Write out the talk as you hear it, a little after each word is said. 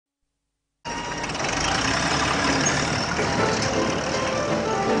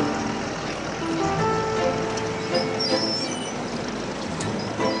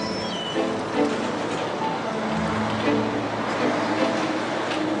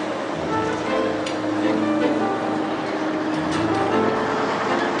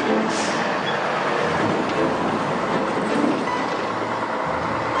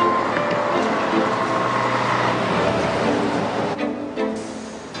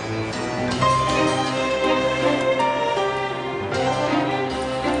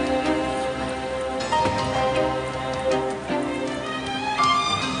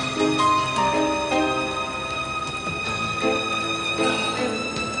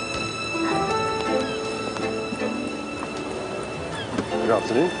Good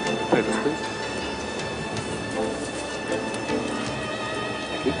afternoon. Papers, please.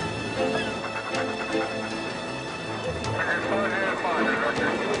 Thank you.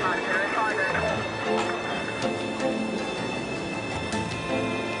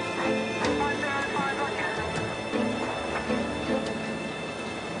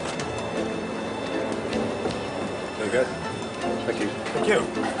 Very good. Thank you. Thank you.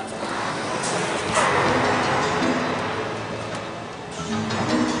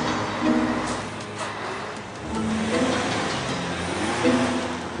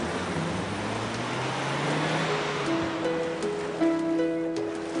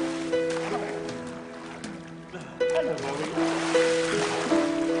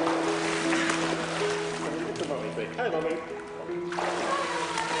 Hi, Mummy.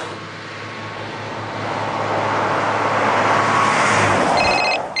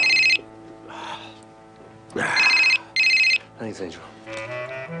 Thanks, Angel.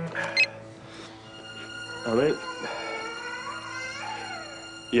 Hello?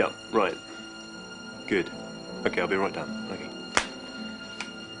 Yeah, right. Good. Okay, I'll be right down. Okay.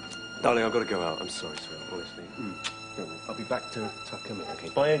 Darling, I've got to go out. I'm sorry, sweetheart, honestly. I'll be back to tuck him in, okay?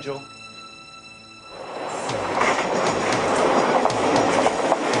 Bye, Angel.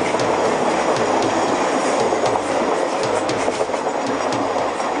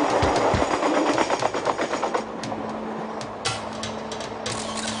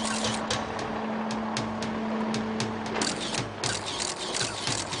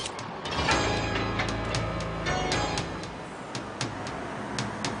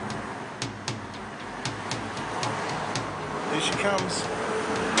 Here she comes.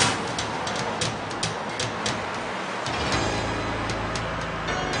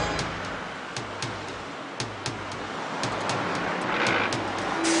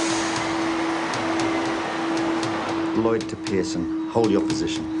 Lloyd to Pearson. Hold your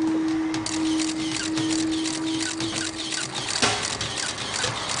position.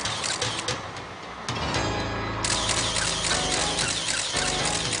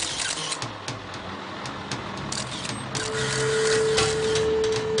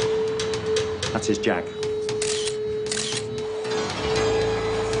 That's his jag.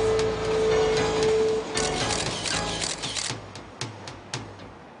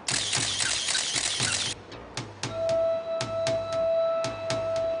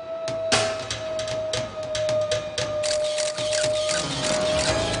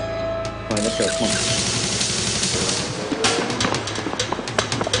 Right, let's go, come on.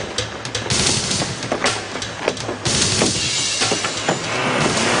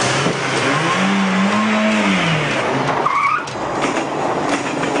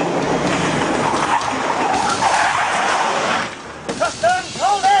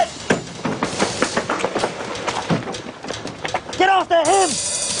 Get after him!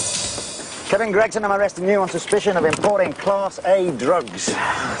 Kevin Gregson, I'm arresting you on suspicion of importing Class A drugs.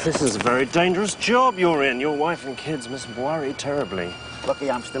 This is a very dangerous job you're in. Your wife and kids must worry terribly. Lucky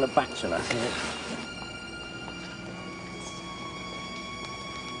I'm still a bachelor.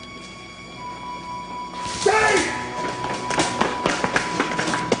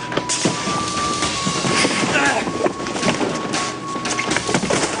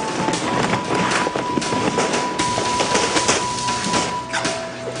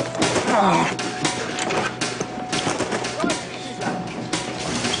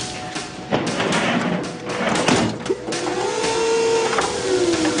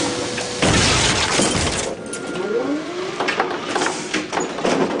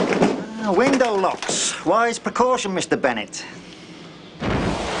 Window locks. Wise precaution, Mr. Bennett.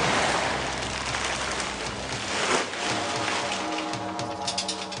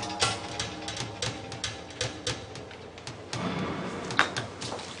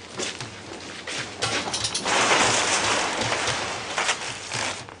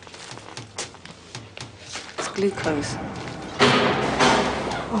 It's glucose.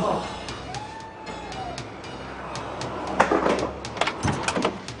 Oh.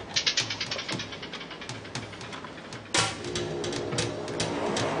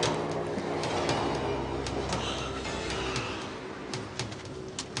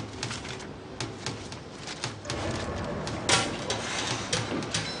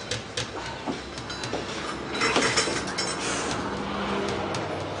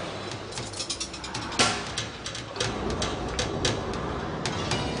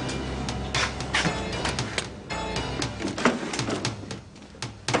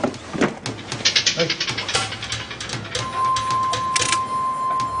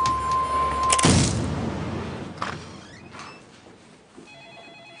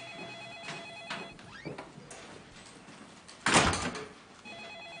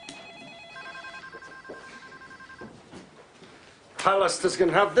 Pallisers can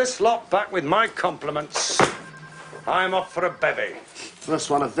have this lot back with my compliments. I'm off for a bevy. First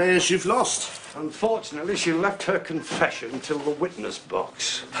one of theirs you've lost. Unfortunately, she left her confession till the witness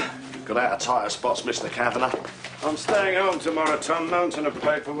box. Got out of tighter spots, Mr. Kavanagh. I'm staying home tomorrow, Tom. Mountain of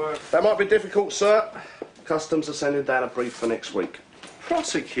paperwork. That might be difficult, sir. Customs are sending down a brief for next week.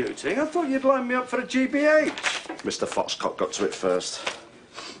 Prosecuting? I thought you'd line me up for a GBH. Mr. Foxcott got to it first.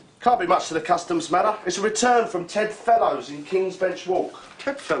 Can't be much to the customs matter. It's a return from Ted Fellows in King's Bench Walk.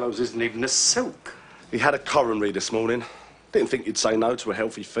 Ted Fellows isn't even a silk. He had a coronary this morning. Didn't think you'd say no to a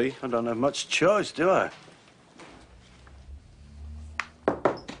healthy fee. I don't have much choice, do I?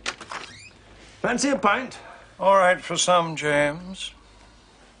 Fancy a pint? All right for some, James.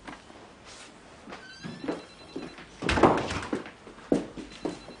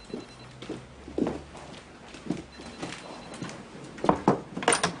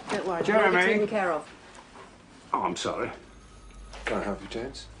 Don't worry, Jeremy. I'll be taken care of. Oh, I'm sorry. Can I help you,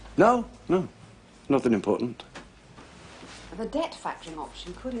 James? No. Nothing important. The debt factoring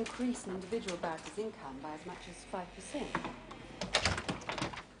option could increase an individual barrister's income by as much as 5%.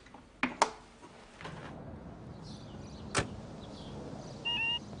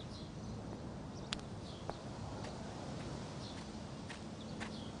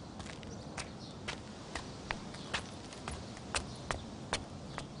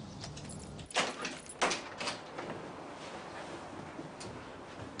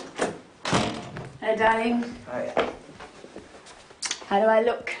 Hello, darling. Hi. How do I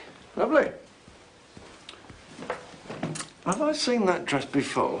look? Lovely. Have I seen that dress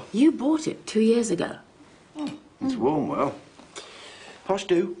before? You bought it 2 years ago. It's worn well. Posh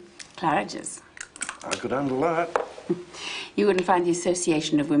do. Claridge's. I could handle that. You wouldn't find the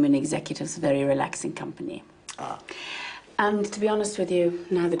Association of Women Executives a very relaxing company. And to be honest with you,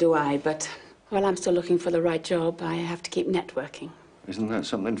 neither do I, but while I'm still looking for the right job, I have to keep networking. Isn't that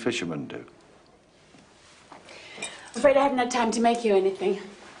something fishermen do? I'm afraid I haven't had time to make you anything.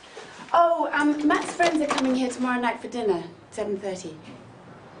 Oh, Matt's friends are coming here tomorrow night for dinner, 7:30.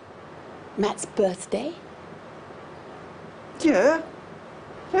 Matt's birthday? Yeah,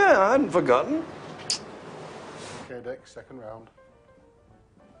 I hadn't forgotten. Okay, Dick, second round.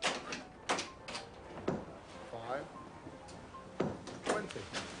 5. 20.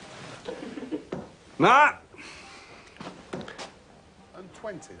 Matt, And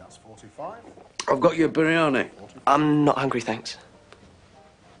 20, that's 45. I've got your biryani. I'm not hungry, thanks.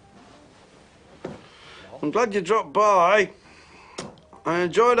 I'm glad you dropped by. I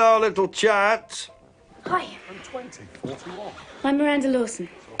enjoyed our little chat. Hi, And 20, 41. I'm Miranda Lawson.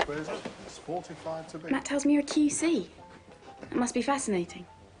 So Fraser, it's 45 to beat. Matt tells me you're a QC. That must be fascinating.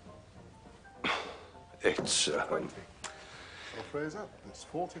 It's, 20. So Fraser, it's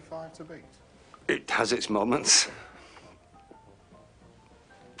 45 to beat. it has its moments.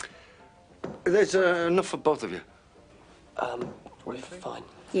 There's enough for both of you. We're fine.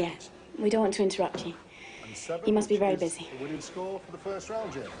 Yeah, we don't want to interrupt you. And 7, You must be which very is busy. The winning score for the first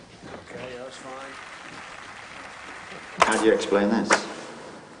round, Jim. Okay, that's fine. How do you explain this?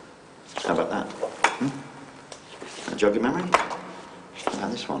 How about that? That jog your memory? How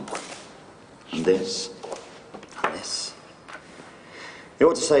about this one? And this? And this? You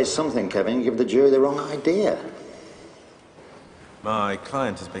ought to say something, Kevin. You give the jury the wrong idea. My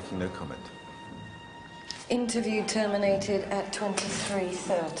client is making no comment. Interview terminated at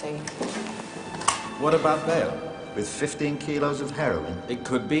 23:30. What about bail? With 15 kilos of heroin. It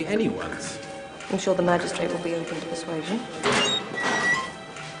could be anyone's. I'm sure the magistrate will be open to persuasion.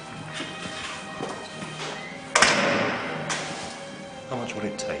 How much will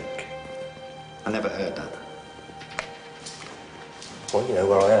it take? I never heard that. Well, you know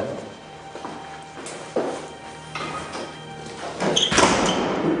where I am.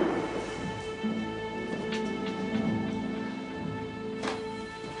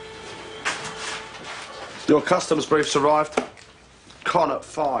 Your customs brief's arrived. Con at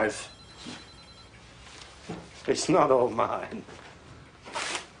 5. It's not all mine.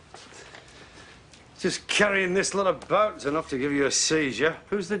 Just carrying this lot about's enough to give you a seizure.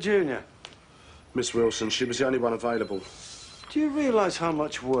 Who's the junior? Miss Wilson, she was the only one available. Do you realise how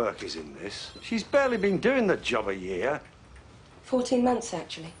much work is in this? She's barely been doing the job a year. 14 months,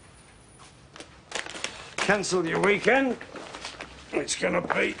 actually. Cancel your weekend. It's gonna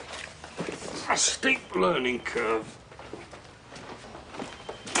be a steep learning curve.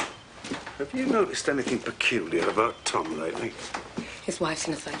 Have you noticed anything peculiar about Tom lately? His wife's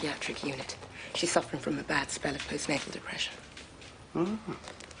in a psychiatric unit. She's suffering from a bad spell of postnatal depression.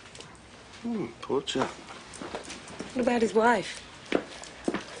 Poor chap. What about his wife?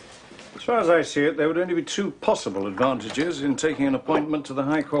 As far as I see it, there would only be two possible advantages in taking an appointment to the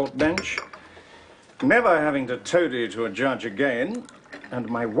High Court bench. Never having to toady to a judge again, and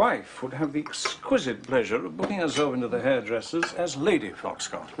my wife would have the exquisite pleasure of booking herself into the hairdressers as Lady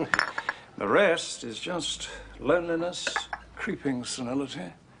Foxcott. The rest is just loneliness, creeping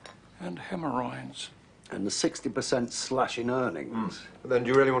senility, and hemorrhoids. And the 60% slash in earnings. Then do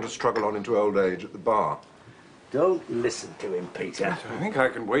you really want to struggle on into old age at the bar? Don't listen to him, Peter. I think I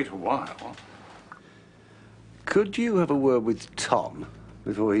can wait a while. Could you have a word with Tom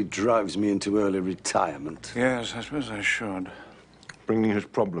before he drives me into early retirement? Yes, I suppose I should. Bringing his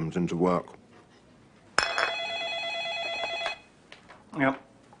problems into work. Yep.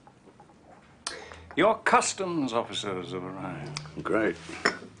 Your customs officers have arrived. Great.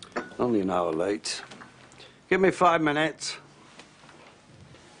 Only an hour late. Give me 5 minutes.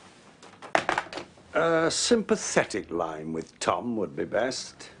 A sympathetic line with Tom would be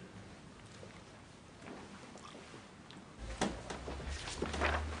best.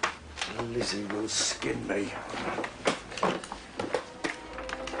 Lizzie will skin me.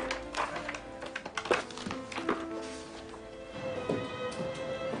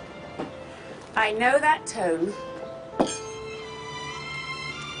 I know that tone.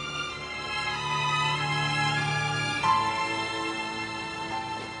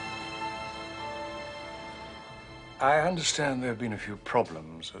 I understand there have been a few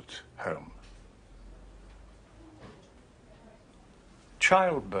problems at home.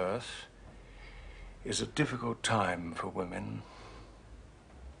 Childbirth is a difficult time for women.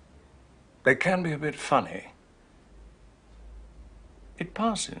 They can be a bit funny. It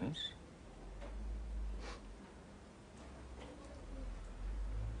passes.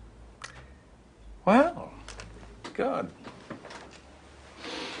 Well, good.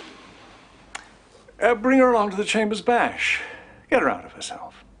 Bring her along to the Chambers Bash. Get her out of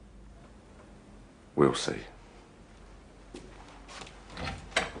herself. We'll see.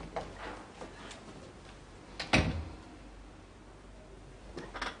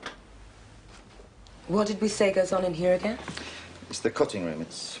 What did we say goes on in here again? It's the cutting room.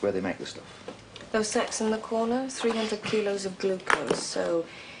 It's where they make the stuff. Those sacks in the corner, 300 kilos of glucose. So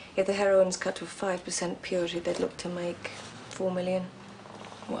if the heroin's cut to 5% purity, they'd look to make 4 million.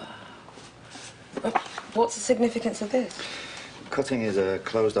 Wow. What's the significance of this? Cutting is a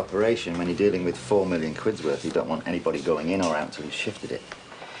closed operation. When you're dealing with 4 million quid's worth, you don't want anybody going in or out till you've shifted it.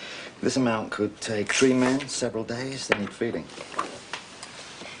 This amount could take 3 men, several days. They need feeding.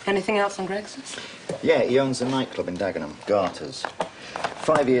 Anything else on Gregson? Yeah, he owns a nightclub in Dagenham, Garter's.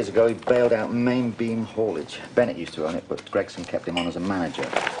 5 years ago, he bailed out Main Beam Haulage. Bennett used to own it, but Gregson kept him on as a manager.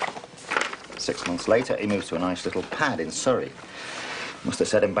 6 months later, he moved to a nice little pad in Surrey. Must have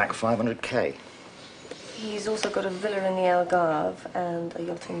set him back 500K. He's also got a villa in the Algarve and a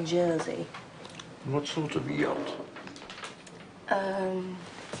yacht in Jersey. What sort of yacht?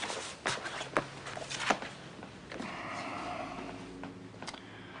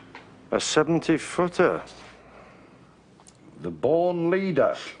 A 70-footer. The born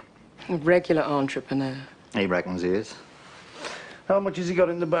leader. A regular entrepreneur. He reckons he is. How much has he got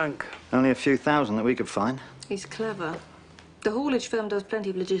in the bank? Only a few thousand that we could find. He's clever. The haulage firm does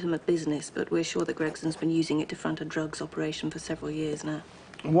plenty of legitimate business, but we're sure that Gregson's been using it to front a drugs operation for several years now.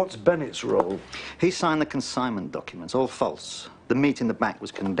 What's Bennett's role? He signed the consignment documents, all false. The meat in the back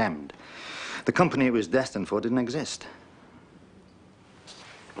was condemned. The company it was destined for didn't exist.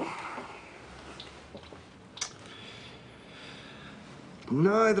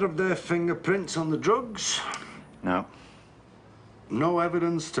 Neither of their fingerprints on the drugs? No. No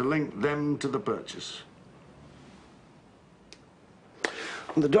evidence to link them to the purchase?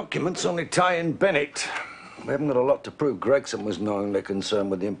 The documents only tie in Bennett. We haven't got a lot to prove Gregson was knowingly concerned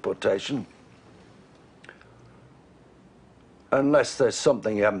with the importation. Unless there's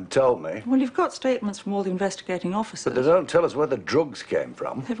something you haven't told me. Well, you've got statements from all the investigating officers. But they don't tell us where the drugs came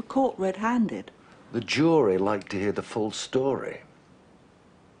from. They were caught red-handed. The jury like to hear the full story.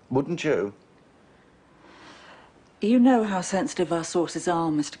 Wouldn't you? You know how sensitive our sources are,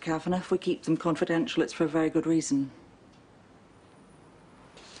 Mr. Kavanagh. If we keep them confidential, it's for a very good reason.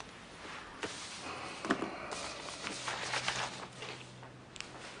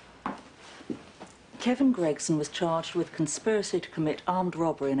 Kevin Gregson was charged with conspiracy to commit armed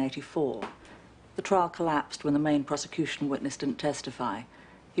robbery in '84. The trial collapsed when the main prosecution witness didn't testify.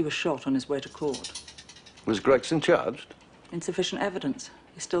 He was shot on his way to court. Was Gregson charged? Insufficient evidence.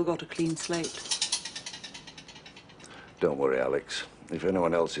 He's still got a clean slate. Don't worry, Alex. If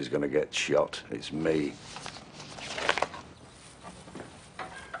anyone else is going to get shot, it's me.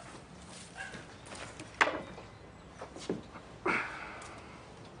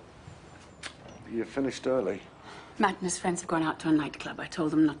 You finished early. Matt and his friends have gone out to a nightclub. I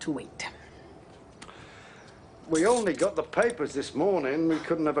told them not to wait. We only got the papers this morning. We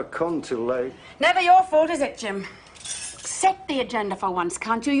couldn't have a con till late. Never your fault, is it, Jim? Set the agenda for once,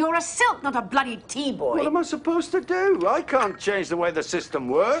 can't you? You're a silk, not a bloody tea boy. What am I supposed to do? I can't change the way the system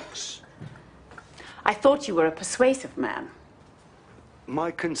works. I thought you were a persuasive man.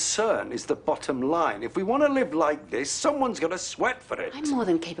 My concern is the bottom line. If we want to live like this, someone's got to sweat for it. I'm more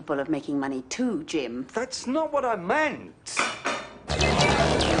than capable of making money too, Jim. That's not what I meant.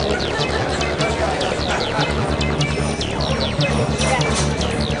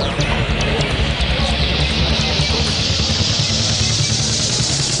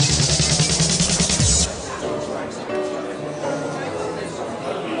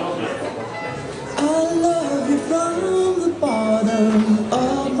 I love you from the bottom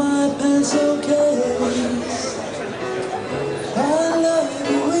of my pencil case. I love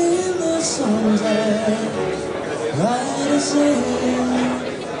you in the songs I write and sing.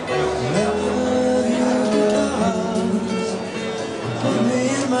 Love you because put me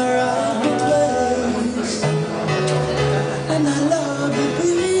in my right place. And I love the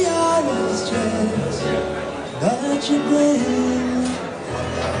BRS checks that you bring.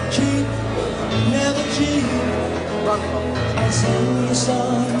 Cheap, never cheap. I sing your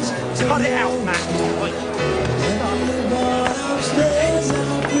songs. Cut it out, man.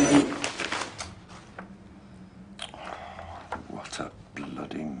 What a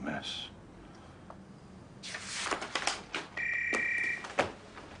bloody mess.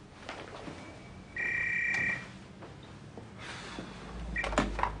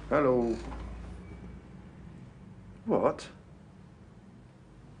 Hello. What?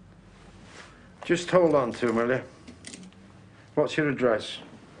 Just hold on to him, will you? What's your address?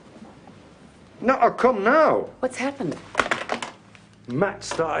 No, I'll come now. What's happened? Matt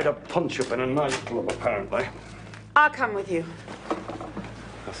started a punch-up in a nightclub, apparently. I'll come with you.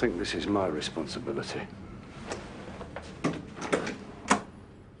 I think this is my responsibility.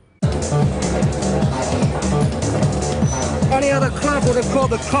 Any other club would have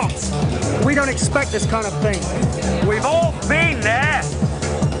called the cops. We don't expect this kind of thing. We've all been there.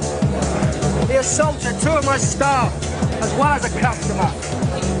 He assaulted two of my staff, as well as a customer.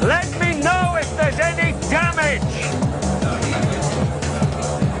 Let me know if there's any damage.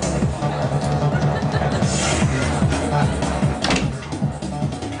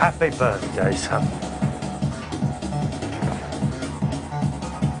 Happy birthday, son.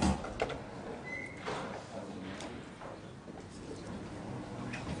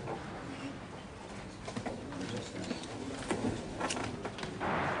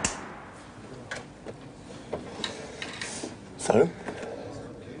 So?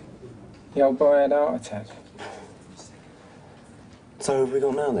 The old boy had a heart attack. So have we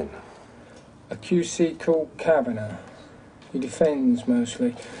got now then? A QC called Kavanagh. He defends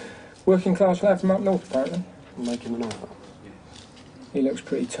mostly. Working class lad from up north, apparently. Make him an offer. He looks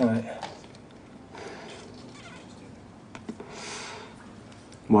pretty tight.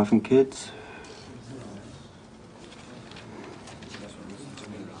 Wife and kids?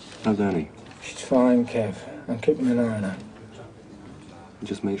 How's Annie? She's fine, Kev. I'm keeping an eye on her.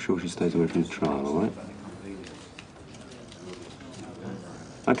 Just make sure she stays away from the trial, all right?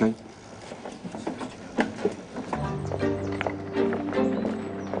 Okay.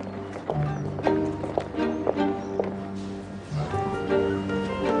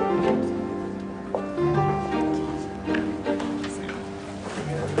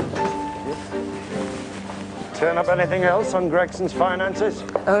 Turn up anything else on Gregson's finances?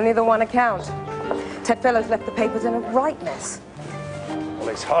 Only the one account. Ted Fellows left the papers in a right mess. Well,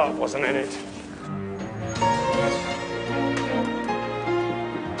 his heart wasn't in it.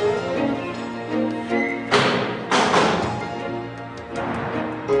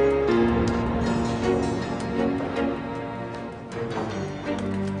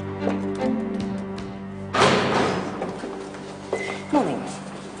 Morning.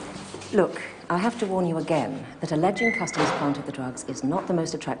 Look, I have to warn you again that alleging Customs planted the drugs is not the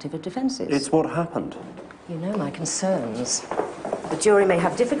most attractive of defences. It's what happened. You know my concerns. The jury may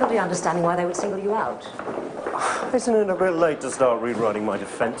have difficulty understanding why they would single you out. Isn't it a bit late to start rewriting my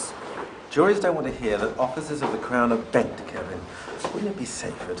defence? Juries don't want to hear that officers of the Crown are bent, Kevin. Wouldn't it be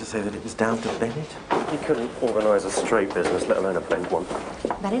safer to say that it was down to Bennett? He couldn't organise a straight business, let alone a plain one.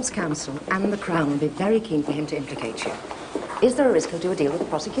 Bennett's counsel and the Crown will be very keen for him to implicate you. Is there a risk he'll do a deal with the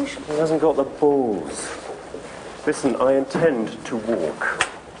prosecution? He hasn't got the balls. Listen, I intend to walk.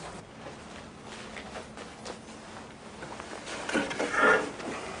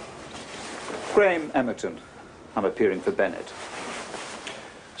 Graham Emerton. I'm appearing for Bennett.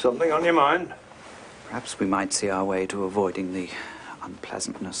 Something on your mind? Perhaps we might see our way to avoiding the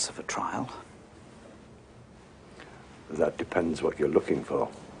unpleasantness of a trial. That depends what you're looking for.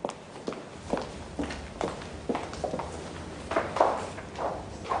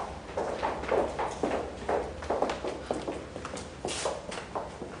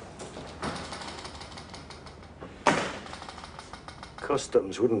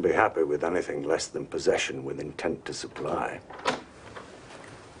 Customs wouldn't be happy with anything less than possession with intent to supply.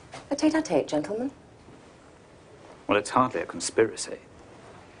 A tete-a-tete, gentlemen. Well, it's hardly a conspiracy.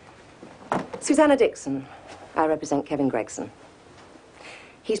 Susanna Dixon. I represent Kevin Gregson.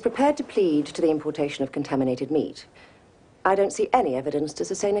 He's prepared to plead to the importation of contaminated meat. I don't see any evidence to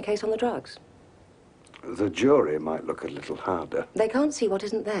sustain a case on the drugs. The jury might look a little harder. They can't see what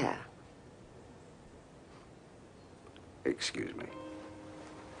isn't there. Excuse me.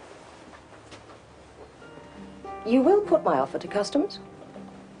 You will put my offer to customs?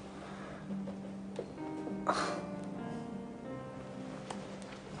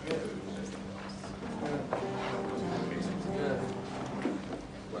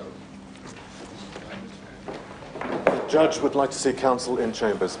 The judge would like to see counsel in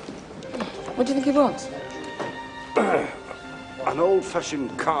chambers. What do you think he wants? An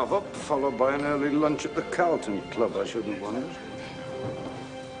old-fashioned carve-up, followed by an early lunch at the Carlton Club, I shouldn't wonder.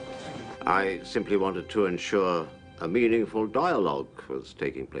 I simply wanted to ensure a meaningful dialogue was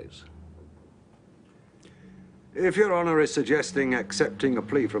taking place. If Your Honour is suggesting accepting a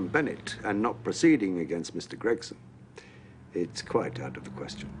plea from Bennett and not proceeding against Mr. Gregson, it's quite out of the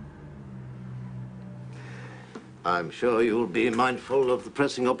question. I'm sure you'll be mindful of the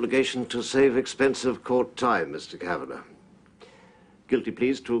pressing obligation to save expensive court time, Mr. Kavanagh. Guilty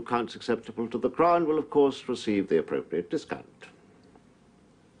pleas to counts acceptable to the Crown will, of course, receive the appropriate discount.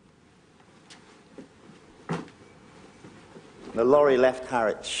 The lorry left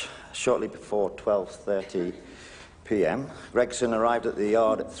Harwich shortly before 12:30 p.m. Gregson arrived at the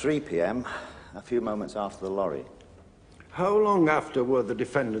yard at 3 p.m., a few moments after the lorry. How long after were the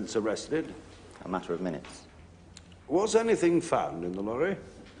defendants arrested? A matter of minutes. Was anything found in the lorry?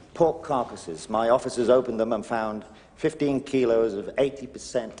 Pork carcasses. My officers opened them and found 15 kilos of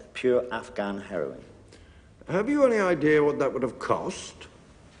 80% pure Afghan heroin. Have you any idea what that would have cost?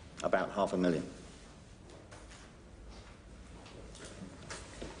 About $500,000.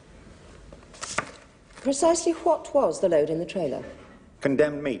 Precisely what was the load in the trailer?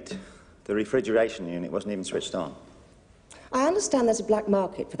 Condemned meat. The refrigeration unit wasn't even switched on. I understand there's a black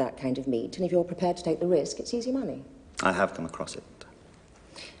market for that kind of meat, and if you're prepared to take the risk, it's easy money. I have come across it.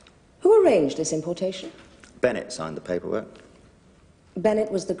 Who arranged this importation? Bennett signed the paperwork.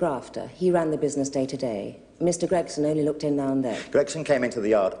 Bennett was the grafter. He ran the business day to day. Mr. Gregson only looked in now and then. Gregson came into the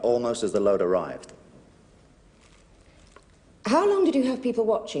yard almost as the load arrived. How long did you have people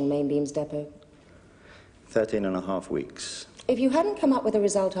watching Mainbeam's depot? 13.5 weeks. If you hadn't come up with a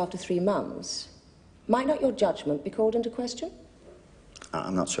result after 3 months, might not your judgment be called into question?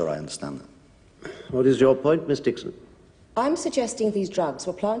 I'm not sure I understand that. What is your point, Miss Dixon? I'm suggesting these drugs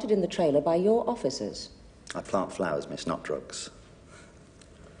were planted in the trailer by your officers. I plant flowers, miss, not drugs.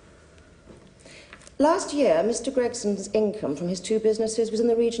 Last year, Mr. Gregson's income from his 2 businesses was in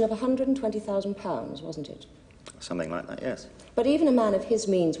the region of £120,000, wasn't it? Something like that, yes. But even a man of his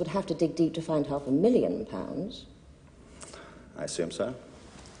means would have to dig deep to find £500,000. I assume so.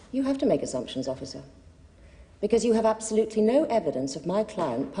 You have to make assumptions, officer, because you have absolutely no evidence of my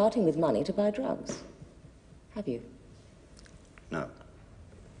client parting with money to buy drugs. Have you? No.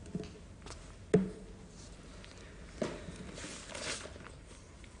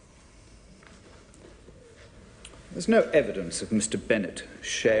 There's no evidence of Mr. Bennett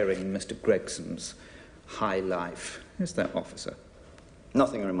sharing Mr. Gregson's high life, is there, officer?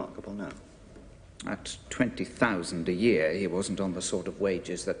 Nothing remarkable, no. At $20,000 a year, he wasn't on the sort of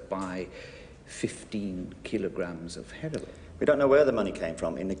wages that buy 15 kilograms of heroin. We don't know where the money came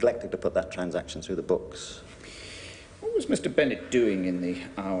from. He neglected to put that transaction through the books. What was Mr. Bennett doing in the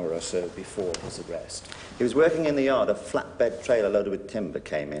hour or so before his arrest? He was working in the yard. A flatbed trailer loaded with timber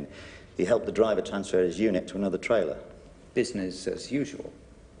came in. He helped the driver transfer his unit to another trailer. Business as usual.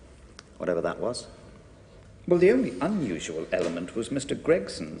 Whatever that was. Well, the only unusual element was Mr.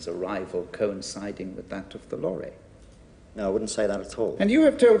 Gregson's arrival coinciding with that of the lorry. No, I wouldn't say that at all. And you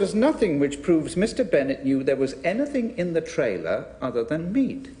have told us nothing which proves Mr. Bennett knew there was anything in the trailer other than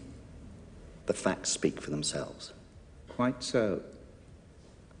meat. The facts speak for themselves. Quite so.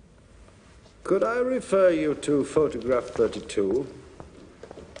 Could I refer you to photograph 32?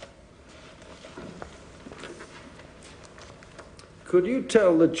 Could you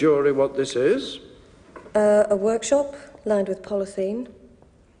tell the jury what this is? A workshop lined with polythene.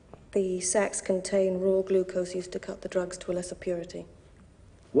 The sacks contain raw glucose used to cut the drugs to a lesser purity.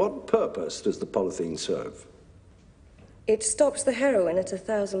 What purpose does the polythene serve? It stops the heroin at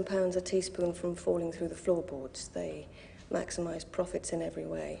 £1,000 a teaspoon from falling through the floorboards. They maximise profits in every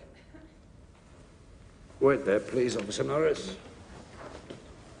way. Wait there, please, Officer Norris.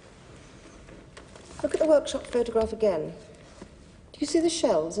 Look at the workshop photograph again. Do you see the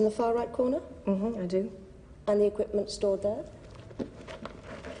shelves in the far right corner? I do. And the equipment stored there?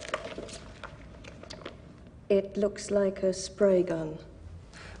 It looks like a spray gun.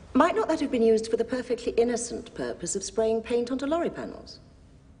 Might not that have been used for the perfectly innocent purpose of spraying paint onto lorry panels?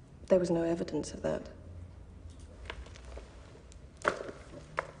 There was no evidence of that.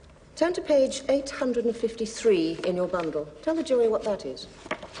 Turn to page 853 in your bundle. Tell the jury what that is.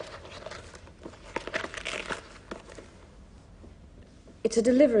 It's a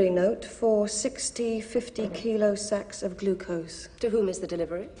delivery note for 60 50-kilo sacks of glucose. To whom is the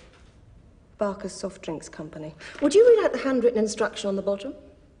delivery? Barker's Soft Drinks Company. Would you read out the handwritten instruction on the bottom?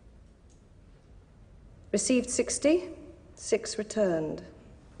 Received 60, 6 returned.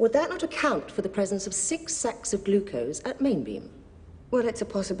 Would that not account for the presence of 6 sacks of glucose at Mainbeam? Well, it's a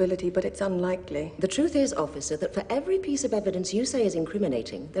possibility, but it's unlikely. The truth is, officer, that for every piece of evidence you say is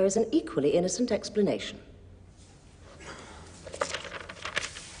incriminating, there is an equally innocent explanation.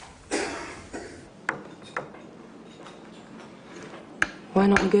 Why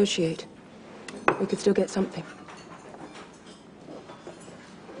not negotiate? We could still get something.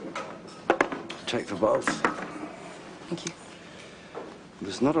 Take for both. Thank you.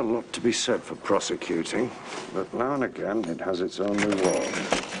 There's not a lot to be said for prosecuting, but now and again it has its own reward.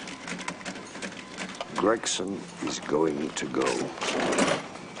 Gregson is going to go.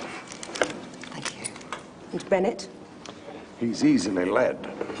 Thank you. And Bennett? He's easily led.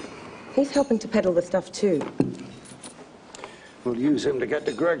 He's helping to peddle the stuff, too. We'll use him to get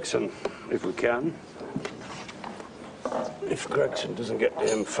to Gregson, if we can. If Gregson doesn't get to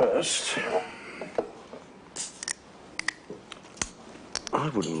him first. I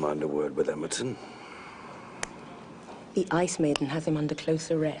wouldn't mind a word with Emerton. The Ice Maiden has him under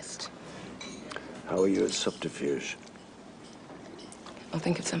close arrest. How are you at subterfuge? I'll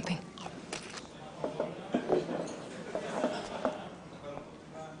think of something.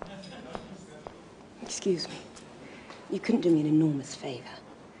 Excuse me. You couldn't do me an enormous favor.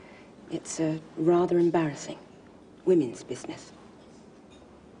 It's rather embarrassing. Women's business.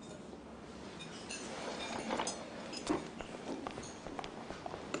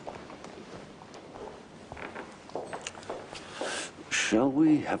 Shall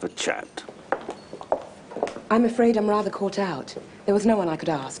we have a chat? I'm afraid I'm rather caught out. There was no one I could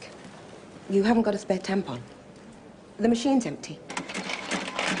ask. You haven't got a spare tampon. The machine's empty.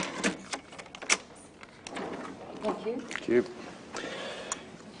 Thank you. Thank you.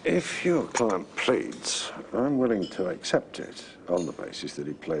 If your client pleads, I'm willing to accept it on the basis that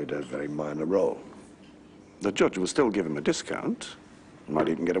he played a very minor role. The judge will still give him a discount. Might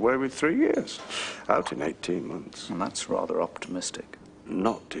even get away with 3 years. Out in 18 months. And that's rather optimistic.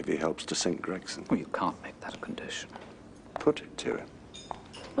 Not if he helps to sink Gregson. Well, you can't make that a condition. Put it to him.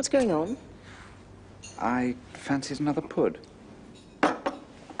 What's going on? I fancied another pud.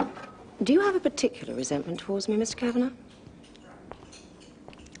 Do you have a particular resentment towards me, Mr. Kavanagh?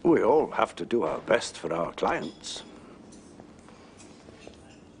 We all have to do our best for our clients.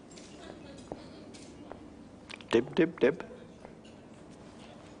 Dib, dib, dib.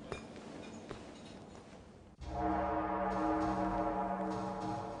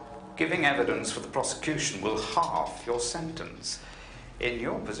 Giving evidence for the prosecution will halve your sentence. In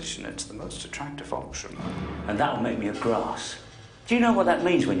your position, it's the most attractive option. And that'll make me a grass. Do you know what that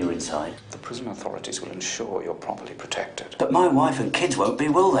means when you're inside? The prison authorities will ensure you're properly protected. But my wife and kids won't be,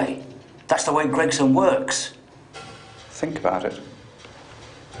 will they? That's the way Gregson works. Think about it.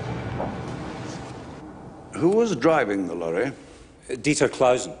 Who was driving the lorry? Dieter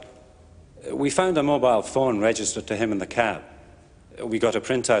Clausen. We found a mobile phone registered to him in the cab. We got a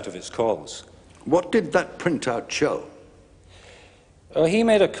printout of his calls. What did that printout show? He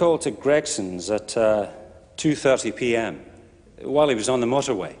made a call to Gregson's at 2:30 p.m. while he was on the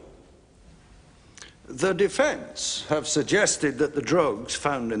motorway. The defense have suggested that the drugs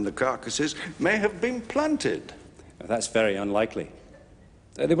found in the carcasses may have been planted. That's very unlikely.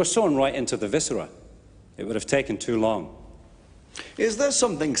 They were sewn right into the viscera. It would have taken too long. Is there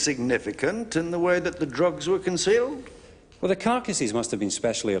something significant in the way that the drugs were concealed? Well, the carcasses must have been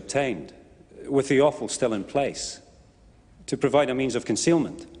specially obtained, with the offal still in place, to provide a means of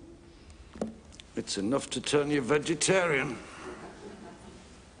concealment. It's enough to turn you vegetarian.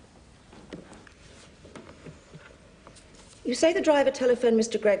 You say the driver telephoned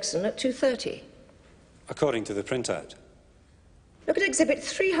Mr. Gregson at 2:30? According to the printout. Look at Exhibit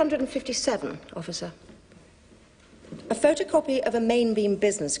 357, officer. A photocopy of a Mainbeam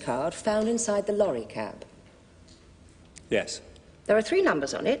business card found inside the lorry cab. Yes. There are 3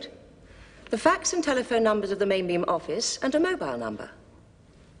 numbers on it. The fax and telephone numbers of the Mainbeam office and a mobile number.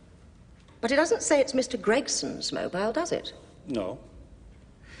 But it doesn't say it's Mr. Gregson's mobile, does it? No.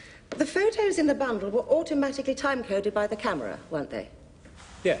 The photos in the bundle were automatically time-coded by the camera, weren't they?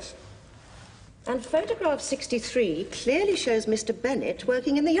 Yes. And photograph 63 clearly shows Mr. Bennett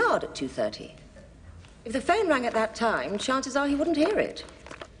working in the yard at 2:30. If the phone rang at that time, chances are he wouldn't hear it,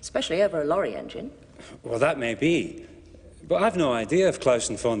 especially over a lorry engine. Well, that may be. But I've no idea if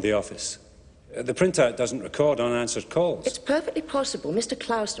Clausen phoned the office. The printout doesn't record unanswered calls. It's perfectly possible Mr.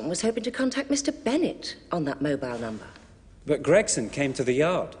 Clausen was hoping to contact Mr. Bennett on that mobile number. But Gregson came to the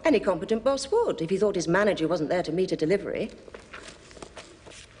yard. Any competent boss would, if he thought his manager wasn't there to meet a delivery.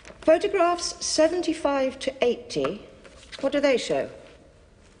 Photographs 75 to 80, what do they show?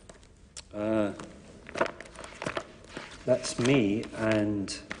 That's me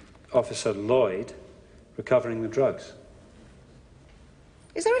and Officer Lloyd recovering the drugs.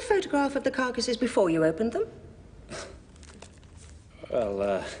 Is there a photograph of the carcasses before you opened them?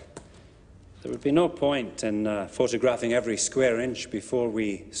 Well, there would be no point in photographing every square inch before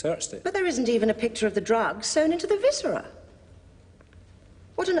we searched it. But there isn't even a picture of the drugs sewn into the viscera.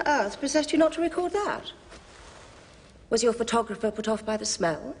 What on earth possessed you not to record that? Was your photographer put off by the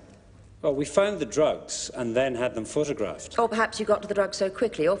smell? Well, we found the drugs and then had them photographed. Or perhaps you got to the drugs so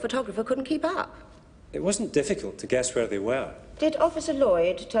quickly your photographer couldn't keep up. It wasn't difficult to guess where they were. Did Officer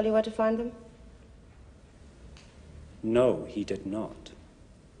Lloyd tell you where to find them? No, he did not.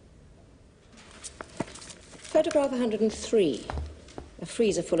 Photograph 103. A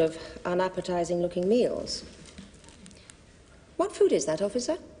freezer full of unappetizing-looking meals. What food is that,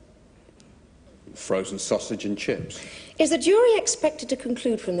 officer? Frozen sausage and chips. Is the jury expected to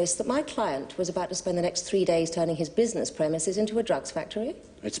conclude from this that my client was about to spend the next 3 days turning his business premises into a drugs factory?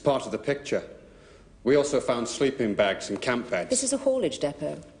 It's part of the picture. We also found sleeping bags and camp beds. This is a haulage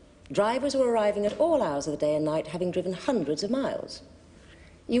depot. Drivers were arriving at all hours of the day and night, having driven hundreds of miles.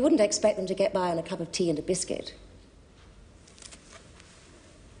 You wouldn't expect them to get by on a cup of tea and a biscuit.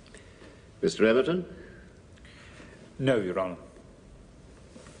 Mr. Everton? No, Your Honour.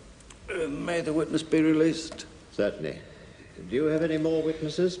 May the witness be released? Certainly. Do you have any more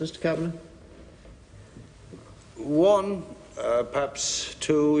witnesses, Mr. Kavanagh? One, perhaps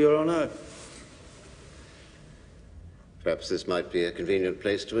 2, Your Honour. Perhaps this might be a convenient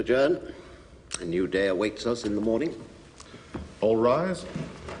place to adjourn. A new day awaits us in the morning. All rise.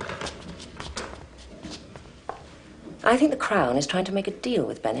 I think the Crown is trying to make a deal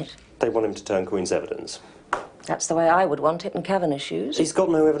with Bennett. They want him to turn Queen's evidence. That's the way I would want it in Kavanagh's shoes. He's got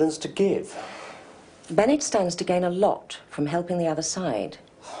no evidence to give. Bennett stands to gain a lot from helping the other side.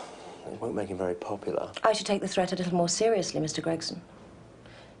 It won't make him very popular. I should take the threat a little more seriously, Mr. Gregson.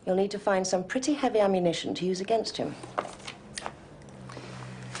 You'll need to find some pretty heavy ammunition to use against him.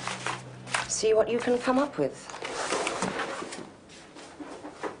 See what you can come up with.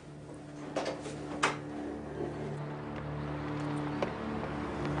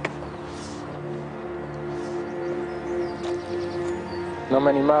 Not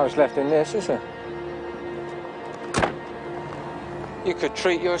many miles left in this, is there? You could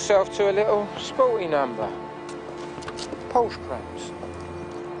treat yourself to a little sporty number. Pulse cramps.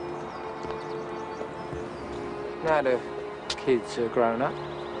 Now the kids are grown up.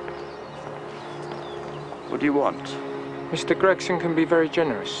 What do you want? Mr. Gregson can be very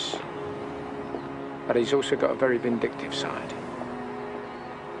generous, but he's also got a very vindictive side.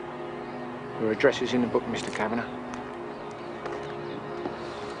 Your address is in the book, Mr. Kavanagh.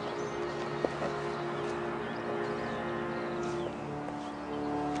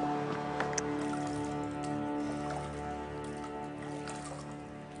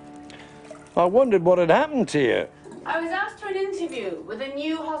 I wondered what had happened to you. I was asked for an interview with a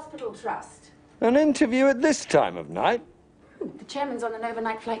new hospital trust. An interview at this time of night? The chairman's on an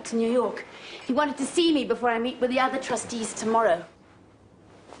overnight flight to New York. He wanted to see me before I meet with the other trustees tomorrow.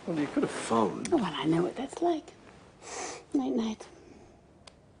 Well, you could have phoned. Oh, well, I know what that's like. Night-night.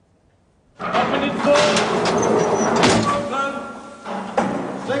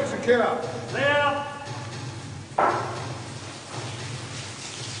 Stay secure. Clear.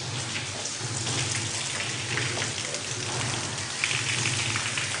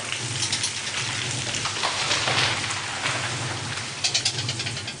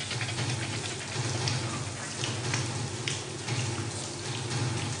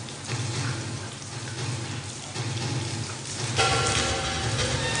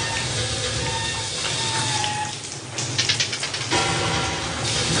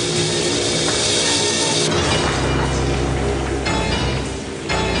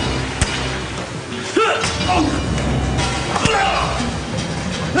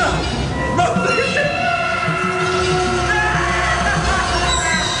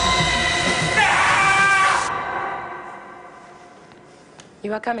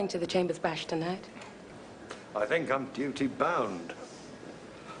 You are coming to the Chambers Bash tonight? I think I'm duty-bound.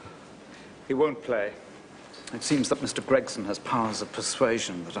 He won't play. It seems that Mr. Gregson has powers of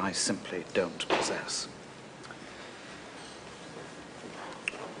persuasion that I simply don't possess.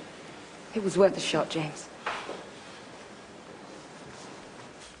 It was worth a shot, James.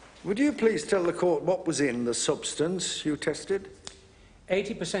 Would you please tell the court what was in the substance you tested?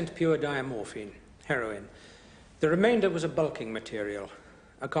 80% pure diamorphine, heroin. The remainder was a bulking material,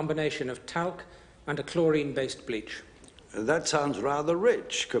 a combination of talc and a chlorine-based bleach. That sounds rather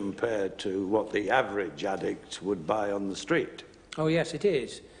rich compared to what the average addict would buy on the street. Oh, yes, it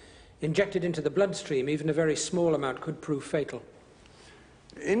is. Injected into the bloodstream, even a very small amount could prove fatal.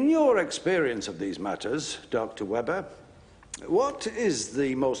 In your experience of these matters, Dr. Webber, what is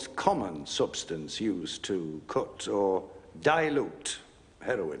the most common substance used to cut or dilute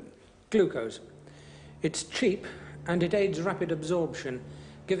heroin? Glucose. It's cheap, and it aids rapid absorption,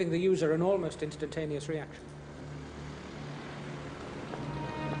 giving the user an almost instantaneous reaction.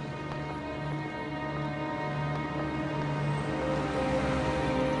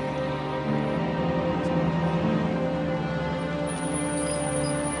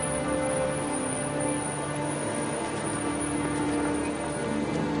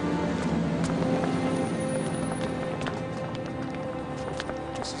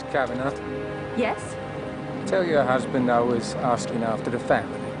 Mrs. Kavanagh, Yes? tell your husband I was asking after the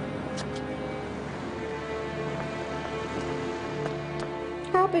family.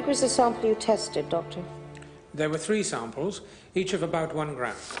 How big was the sample you tested, Doctor? There were 3 samples, each of about 1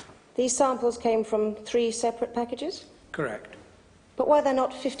 gram. These samples came from 3 separate packages? Correct. But were there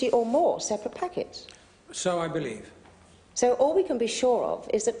not 50 or more separate packets? So I believe. So all we can be sure of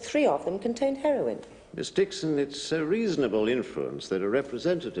is that 3 of them contained heroin. Miss Dixon, it's a reasonable inference that a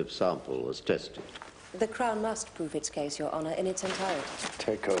representative sample was tested. The Crown must prove its case, Your Honour, in its entirety.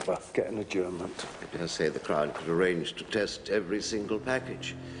 Take over. Get an adjournment. I dare say the Crown could arrange to test every single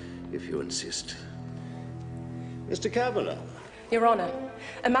package, if you insist. Mr. Kavanagh. Your Honour,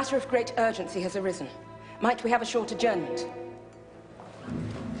 a matter of great urgency has arisen. Might we have a short adjournment?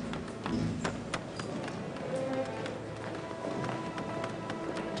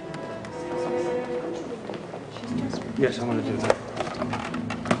 Yes, I'm going to do that.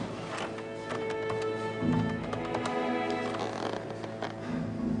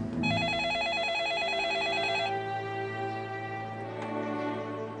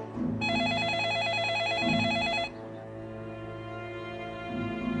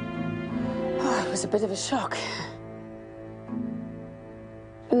 Oh, it was a bit of a shock.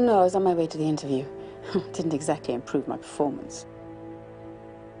 No, I was on my way to the interview. Didn't exactly improve my performance.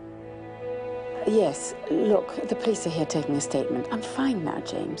 Yes, look, the police are here taking a statement. I'm fine now,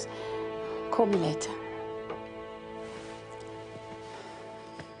 James. Call me later.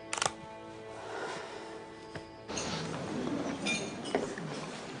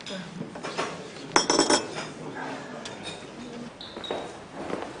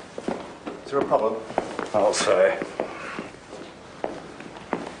 Is there a problem? I'll say.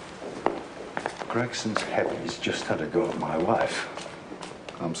 Gregson's heavies just had a go at my wife.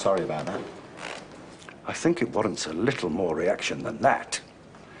 I'm sorry about that. I think it warrants a little more reaction than that.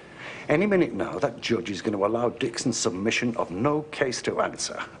 Any minute now, that judge is going to allow Dixon's submission of no case to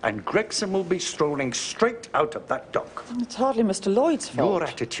answer, and Gregson will be strolling straight out of that dock. It's hardly Mr. Lloyd's fault. Your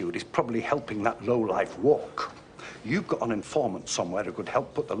attitude is probably helping that lowlife walk. You've got an informant somewhere who could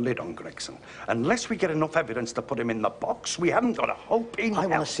help put the lid on Gregson. Unless we get enough evidence to put him in the box, we haven't got a hope in hell. I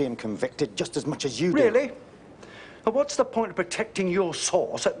want to see him convicted just as much as you do. Really? But what's the point of protecting your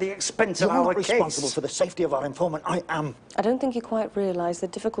source at the expense of our You're not case? responsible for the safety of our informant. I am. I don't think you quite realise the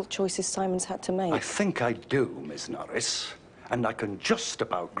difficult choices Simon's had to make. I think I do, Miss Norris. And I can just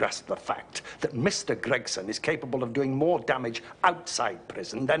about grasp the fact that Mr. Gregson is capable of doing more damage outside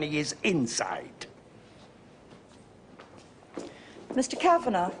prison than he is inside. Mr.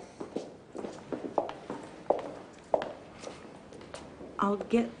 Kavanagh. I'll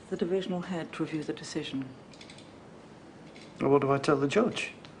get the divisional head to review the decision. Well, what do I tell the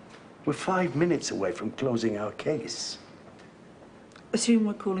judge? We're 5 minutes away from closing our case. Assume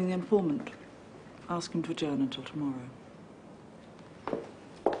we're calling the informant. Ask him to adjourn until tomorrow.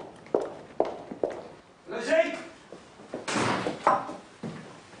 Lizzie!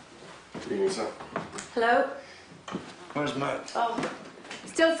 Good evening, sir. Hello? Where's Matt? Oh,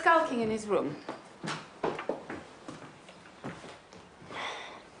 still skulking in his room.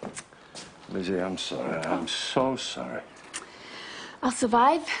 Lizzie, I'm sorry. I'm so sorry. I'll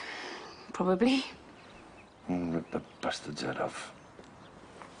survive, probably. Rip the bastard's head off.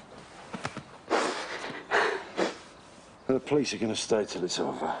 The police are going to stay till it's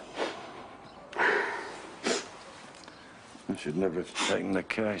over. I should never have taken the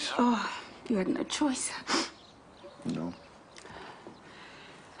case. Oh, you had no choice. No.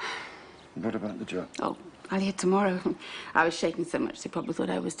 What about the job? Oh, I'll hear tomorrow. I was shaking so much they probably thought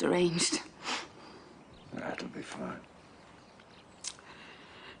I was deranged. That'll be fine.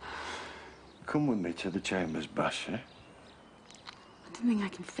 Come with me to the chambers, Bash, eh? I don't think I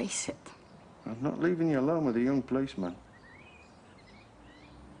can face it. I'm not leaving you alone with a young policeman.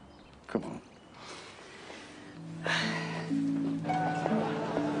 Come on.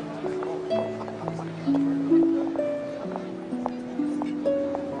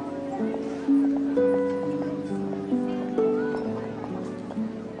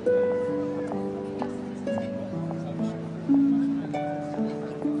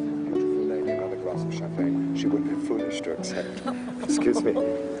 She would be foolish to accept. Excuse me.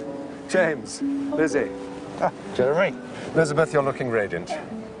 James, Lizzie. Ah, Jeremy. Elizabeth, you're looking radiant.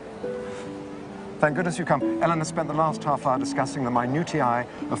 Thank goodness you come. Eleanor spent the last half hour discussing the minutiae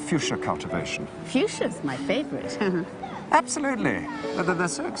of fuchsia cultivation. Fuchsia's my favourite. Absolutely. They're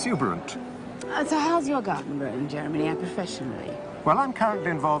so exuberant. So how's your garden growing, Jeremy, professionally? Well, I'm currently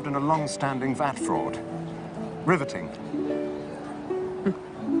involved in a long-standing VAT fraud. Riveting.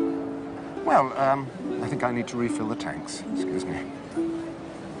 Well, I think I need to refill the tanks. Excuse me.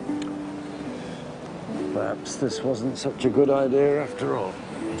 Perhaps this wasn't such a good idea after all.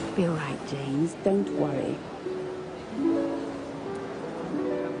 It'll be all right, James. Don't worry.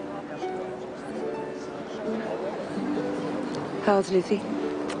 How's Lizzie?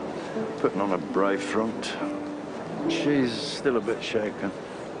 Putting on a brave front. She's still a bit shaken.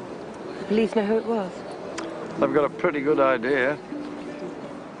 The police know who it was? They've got a pretty good idea.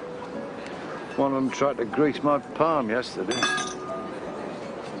 One of them tried to grease my palm yesterday.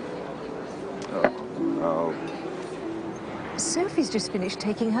 Oh. Sophie's just finished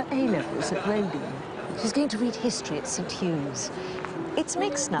taking her A-levels at Rowden. She's going to read history at St. Hugh's. It's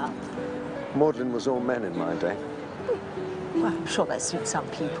mixed now. Magdalen was all men in my day. Well, I'm sure that suits some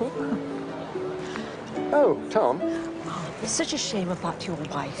people. Oh, Tom. Oh, it's such a shame about your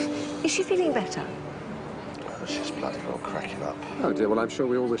wife. Is she feeling better? Oh, she's bloody well cracking up. Oh, dear. Well, I'm sure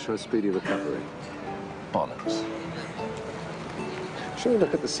we all wish her a speedy recovery. Bollocks. Shall we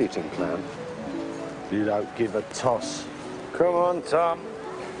look at the seating plan? You don't give a toss. Come on, Tom.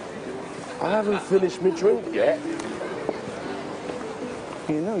 I haven't finished my drink yet.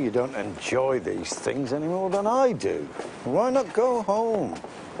 You know you don't enjoy these things any more than I do. Why not go home?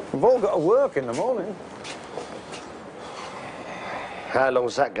 We've all got to work in the morning. How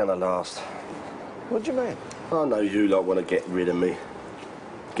long's that gonna last? What do you mean? I know you lot want to get rid of me.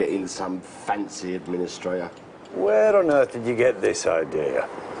 Get in some fancy administrator. Where on earth did you get this idea?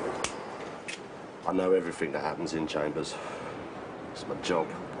 I know everything that happens in chambers. It's my job,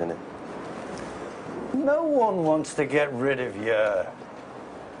 isn't it? No one wants to get rid of you.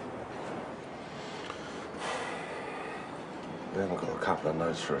 You haven't got a couple of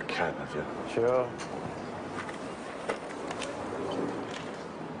notes for a cab, have you? Sure.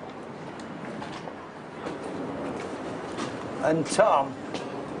 And Tom,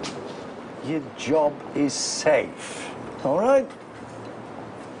 your job is safe, all right?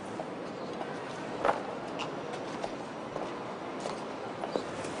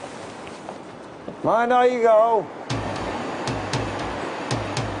 Mind how you go.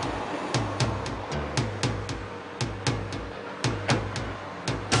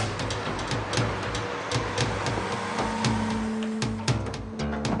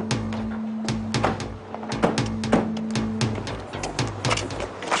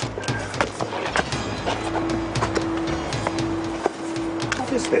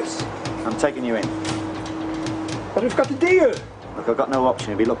 What is this? I'm taking you in. But we've got the deal. Look, I've got no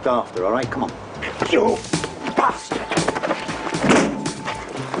option. You'll be looked after, all right? Come on. You bastard!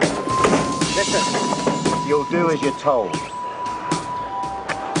 Listen, you'll do as you're told.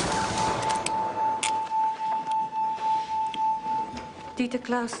 Dieter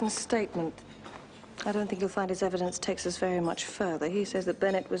Clausen's statement. I don't think you'll find his evidence takes us very much further. He says that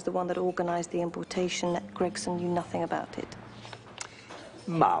Bennett was the one that organised the importation, that Gregson knew nothing about it.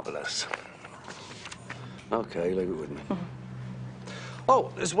 Marvellous. OK, leave it with me. Oh,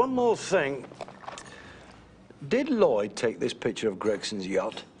 there's one more thing. Did Lloyd take this picture of Gregson's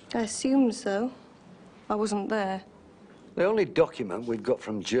yacht? I assume so. I wasn't there. The only document we've got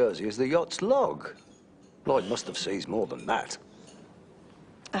from Jersey is the yacht's log. Lloyd must have seized more than that.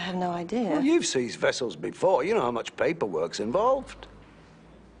 I have no idea. Well, you've seized vessels before. You know how much paperwork's involved.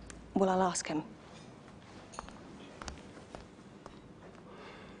 Well, I'll ask him.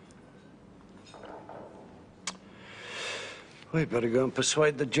 We better go and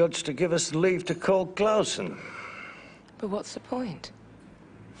persuade the judge to give us leave to call Clausen. But what's the point?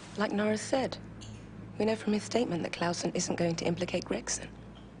 Like Norris said, we know from his statement that Clausen isn't going to implicate Gregson.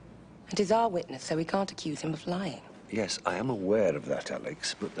 And he's our witness, so we can't accuse him of lying. Yes, I am aware of that,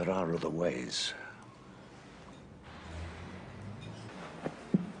 Alex, but there are other ways.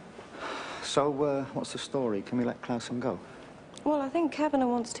 So, what's the story? Can we let Clausen go? Well, I think Kavanagh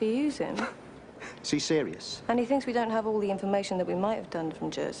wants to use him. Is he serious? And he thinks we don't have all the information that we might have done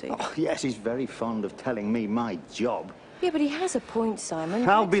from Jersey. Oh, yes, he's very fond of telling me my job. Yeah, but he has a point, Simon.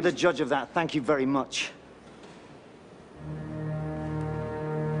 I'll be the judge of that. Thank you very much.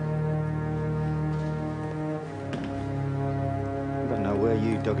 I don't know where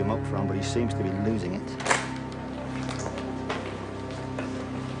you dug him up from, but he seems to be losing it.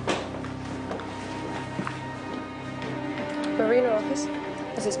 Marina office.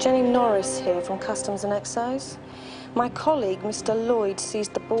 This is Jenny Norris here from Customs and Excise. My colleague, Mr. Lloyd,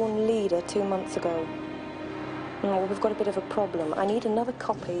 seized the Bourne Leader 2 months ago. Well, we've got a bit of a problem. I need another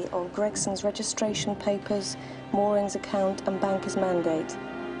copy of Gregson's registration papers, moorings account, and banker's mandate.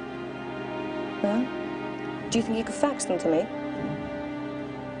 Huh? Do you think you could fax them to me?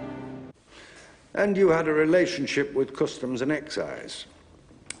 And you had a relationship with Customs and Excise.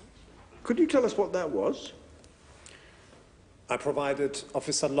 Could you tell us what that was? I provided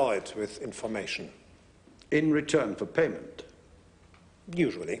Officer Lloyd with information. In return for payment?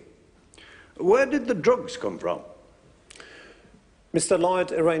 Usually. Where did the drugs come from? Mr.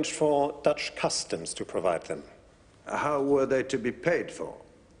 Lloyd arranged for Dutch Customs to provide them. How were they to be paid for?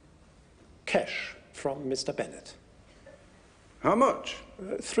 Cash from Mr. Bennett. How much?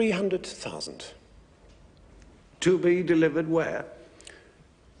 300,000. To be delivered where?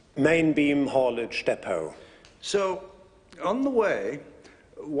 Main Beam Haulage Depot. So, on the way,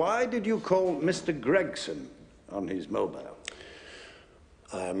 why did you call Mr. Gregson on his mobile?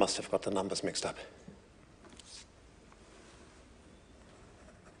 I must have got the numbers mixed up.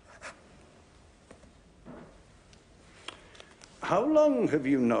 How long have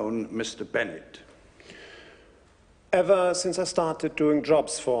you known Mr. Bennett? Ever since I started doing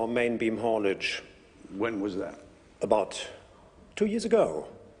jobs for Main Beam Haulage. When was that? About 2 years ago.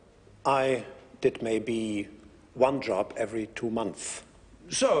 I did maybe one job every 2 months.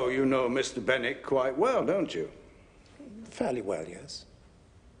 So you know Mr. Bennett quite well, don't you? Fairly well, yes.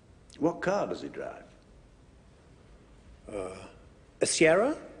 What car does he drive? A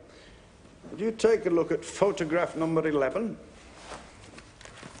Sierra? Would you take a look at photograph number 11?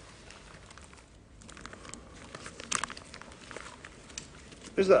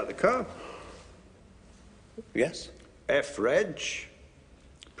 Is that the car? Yes. F-Reg,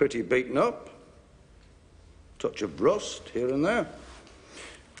 pretty beaten up. Touch of rust here and there.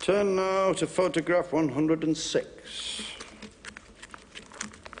 Turn now to photograph 106.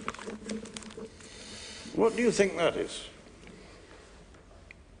 What do you think that is?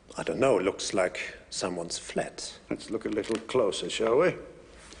 I don't know. It looks like someone's flat. Let's look a little closer, shall we?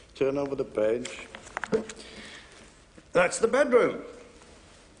 Turn over the page. That's the bedroom.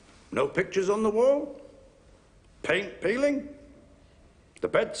 No pictures on the wall. Paint peeling. The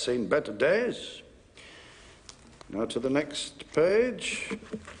bed's seen better days. Now to the next page.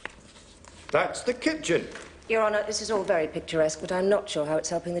 That's the kitchen. Your Honour, this is all very picturesque, but I'm not sure how it's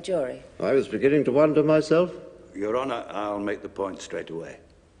helping the jury. I was beginning to wonder myself. Your Honour, I'll make the point straight away.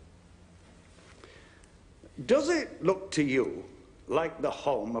 Does it look to you like the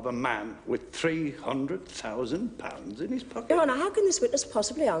home of a man with £300,000 in his pocket? Your Honour, how can this witness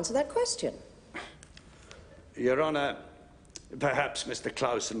possibly answer that question? Your Honour, perhaps Mr.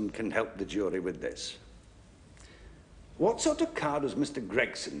 Clausen can help the jury with this. What sort of car does Mr.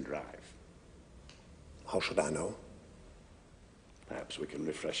 Gregson drive? How should I know? Perhaps we can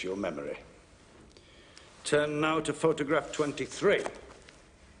refresh your memory. Turn now to photograph 23.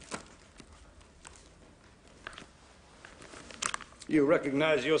 You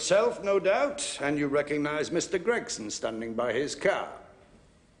recognize yourself, no doubt, and you recognize Mr. Gregson standing by his car.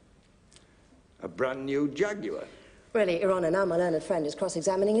 A brand new Jaguar. Really, Your Honour, now my learned friend is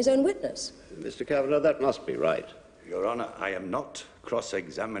cross-examining his own witness. Mr. Kavanagh, that must be right. Your Honour, I am not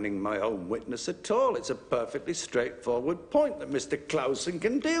cross-examining my own witness at all. It's a perfectly straightforward point that Mr. Clausen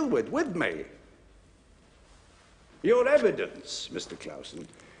can deal with me. Your evidence, Mr. Clausen,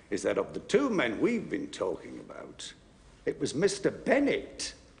 is that of the two men we've been talking about, it was Mr.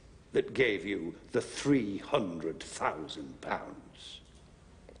 Bennett that gave you the £300,000.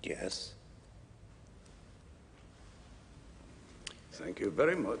 Yes. Thank you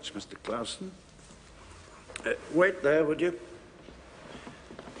very much, Mr. Clausen. Wait there, would you?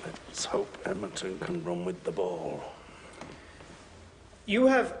 Let's hope Edmonton can run with the ball. You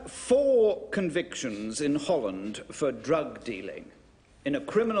have 4 convictions in Holland for drug dealing in a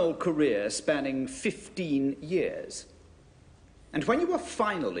criminal career spanning 15 years. And when you were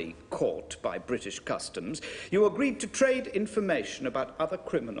finally caught by British Customs, you agreed to trade information about other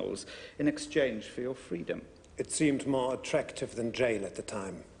criminals in exchange for your freedom. It seemed more attractive than jail at the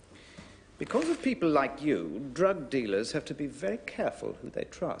time. Because of people like you, drug dealers have to be very careful who they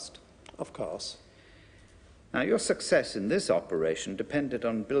trust. Of course. Now, your success in this operation depended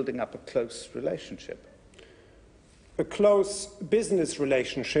on building up a close relationship. A close business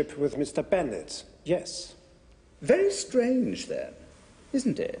relationship with Mr. Bennett, yes. Very strange, then,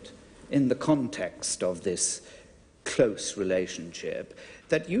 isn't it, in the context of this close relationship,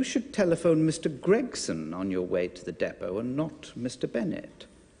 that you should telephone Mr. Gregson on your way to the depot and not Mr. Bennett?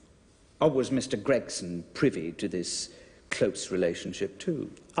 Or was Mr. Gregson privy to this close relationship too?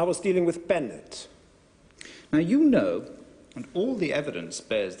 I was dealing with Bennett. Now, you know, and all the evidence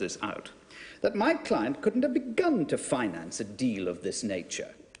bears this out, that my client couldn't have begun to finance a deal of this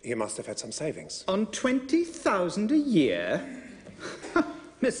nature. He must have had some savings. On 20,000 a year?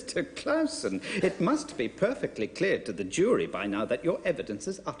 Mr. Clausen, it must be perfectly clear to the jury by now that your evidence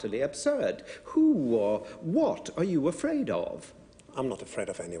is utterly absurd. Who or what are you afraid of? I'm not afraid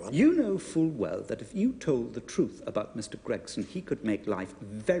of anyone. You know full well that if you told the truth about Mr. Gregson, he could make life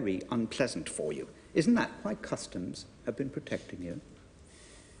very unpleasant for you. Isn't that why Customs have been protecting you?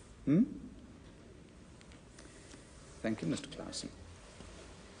 Hmm? Thank you, Mr. Clausen.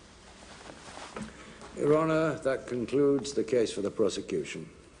 Your Honour, that concludes the case for the prosecution.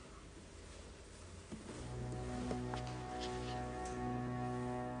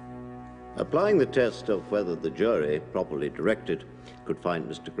 Applying the test of whether the jury, properly directed, could find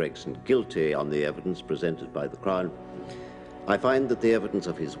Mr. Gregson guilty on the evidence presented by the Crown, I find that the evidence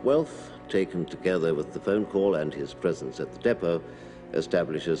of his wealth, taken together with the phone call and his presence at the depot,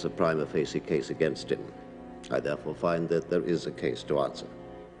 establishes a prima facie case against him. I therefore find that there is a case to answer.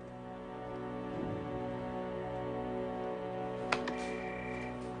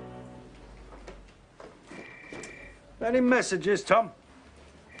 Any messages, Tom?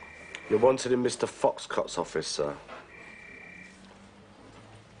 You're wanted in Mr. Foxcott's office, sir.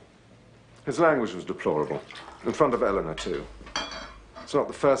 His language was deplorable. In front of Eleanor, too. It's not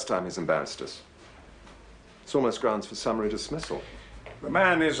the first time he's embarrassed us. It's almost grounds for summary dismissal. The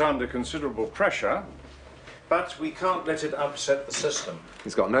man is under considerable pressure, but we can't let it upset the system.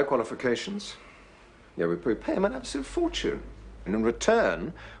 He's got no qualifications. Yeah, we pay him an absolute fortune. And in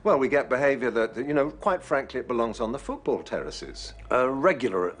return, well, we get behaviour that, you know, quite frankly, it belongs on the football terraces. A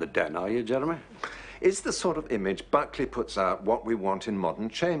regular at the Den, are you, Jeremy? It's the sort of image Buckley puts out what we want in modern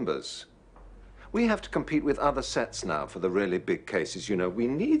chambers. We have to compete with other sets now for the really big cases. You know, we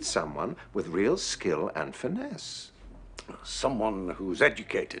need someone with real skill and finesse. Someone who's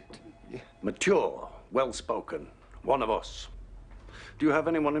educated, mature, well-spoken, one of us. Do you have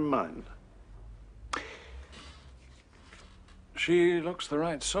anyone in mind? She looks the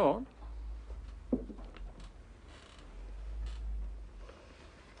right sort.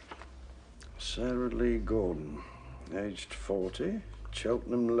 Sarah Lee Gordon, aged 40,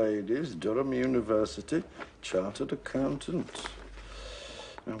 Cheltenham Ladies, Durham University, chartered accountant.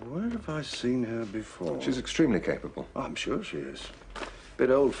 Now, where have I seen her before? She's extremely capable. I'm sure she is. Bit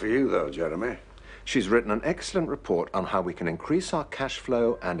old for you, though, Jeremy. She's written an excellent report on how we can increase our cash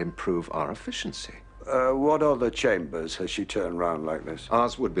flow and improve our efficiency. What other chambers has she turned round like this?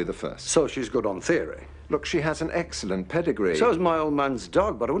 Ours would be the first. So she's good on theory? Look, she has an excellent pedigree. So's my old man's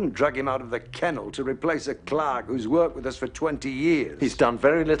dog, but I wouldn't drag him out of the kennel to replace a clerk who's worked with us for 20 years. He's done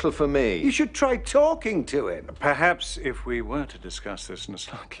very little for me. You should try talking to him. Perhaps if we were to discuss this in a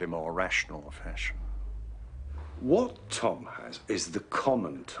slightly more rational fashion. What Tom has is the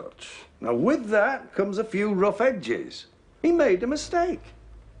common touch. Now, with that comes a few rough edges. He made a mistake.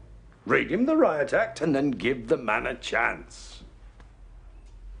 Read him the Riot Act and then give the man a chance.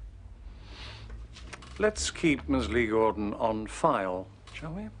 Let's keep Ms. Lee Gordon on file,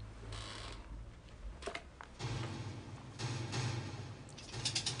 shall we?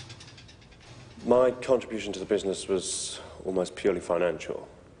 My contribution to the business was almost purely financial.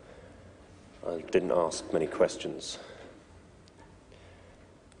 I didn't ask many questions.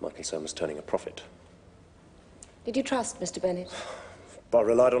 My concern was turning a profit. Did you trust Mr. Bennett? But I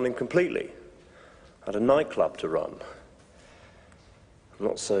relied on him completely. I had a nightclub to run. I'm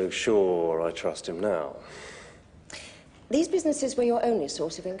not so sure I trust him now. These businesses were your only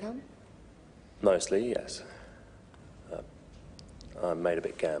source of income? Mostly, yes. I made a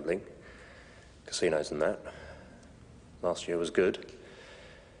bit gambling. Casinos and that. Last year was good.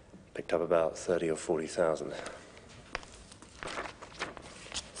 Picked up about 30 or 40,000.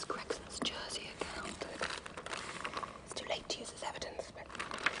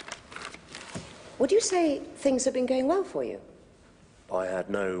 Would you say things have been going well for you? I had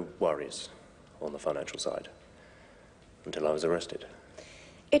no worries on the financial side until I was arrested.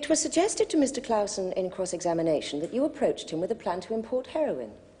 It was suggested to Mr. Clausen in cross-examination that you approached him with a plan to import heroin.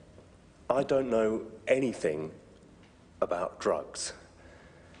 I don't know anything about drugs.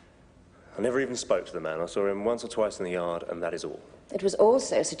 I never even spoke to the man. I saw him once or twice in the yard, and that is all. It was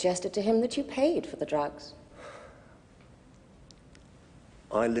also suggested to him that you paid for the drugs.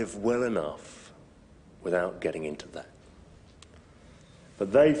 I live well enough without getting into that.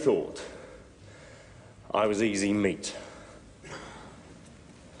 But they thought I was easy meat.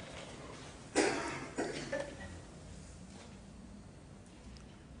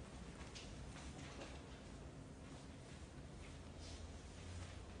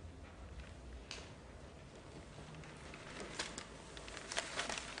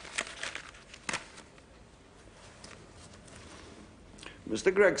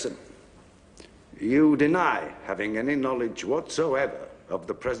 Mr. Gregson, you deny having any knowledge whatsoever of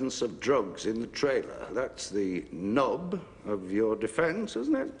the presence of drugs in the trailer. That's the nub of your defense,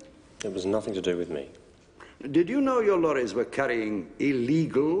 isn't it? It was nothing to do with me. Did you know your lorries were carrying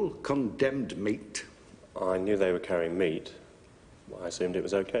illegal, condemned meat? I knew they were carrying meat. I assumed it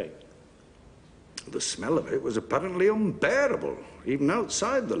was okay. The smell of it was apparently unbearable, even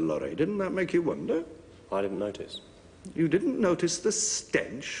outside the lorry. Didn't that make you wonder? I didn't notice. You didn't notice the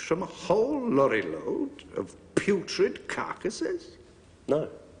stench from a whole lorry load of putrid carcasses? No.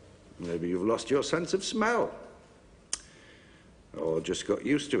 Maybe you've lost your sense of smell. Or just got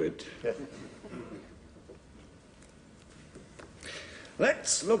used to it.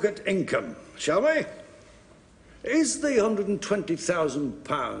 Let's look at income, shall we? Is the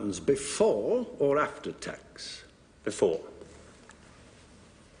 £120,000 before or after tax? Before.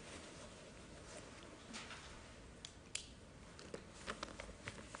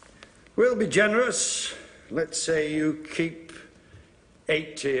 We'll be generous. Let's say you keep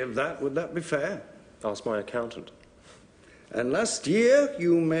 80 of that. Would that be fair? Ask my accountant. And last year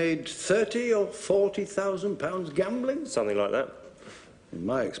you made 30 or 40,000 pounds gambling? Something like that. In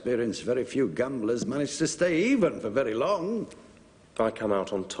my experience, very few gamblers manage to stay even for very long. I come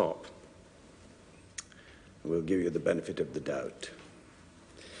out on top. We'll give you the benefit of the doubt.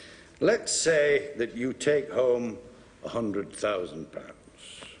 Let's say that you take home £100,000.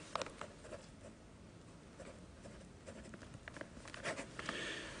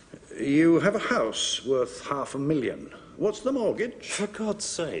 You have a house worth £500,000. What's the mortgage? For God's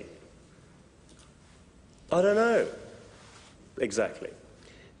sake. I don't know. Exactly.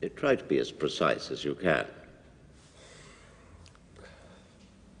 Try to be as precise as you can.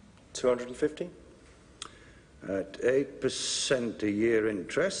 250? At 8% a year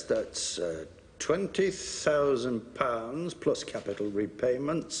interest, that's £20,000 plus capital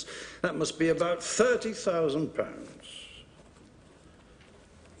repayments. That must be about £30,000.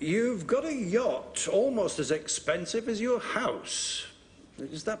 You've got a yacht almost as expensive as your house.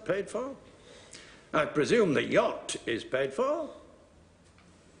 Is that paid for? I presume the yacht is paid for?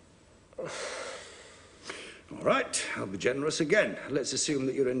 All right, I'll be generous again. Let's assume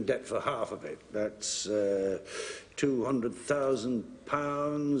that you're in debt for half of it. That's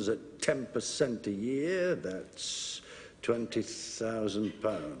 £200,000 at 10% a year. That's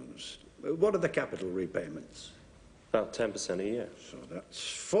 £20,000. What are the capital repayments? About 10% a year. So that's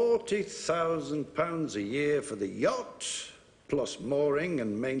 £40,000 a year for the yacht, plus mooring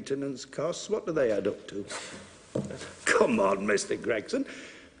and maintenance costs. What do they add up to? Come on, Mr. Gregson.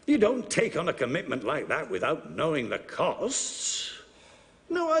 You don't take on a commitment like that without knowing the costs.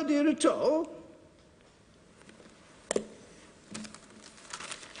 No idea at all.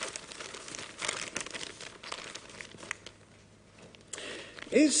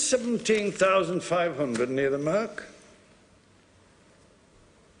 Is 17,500 near the mark?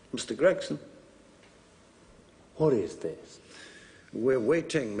 Mr. Gregson? What is this? We're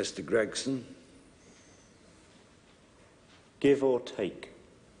waiting, Mr. Gregson. Give or take?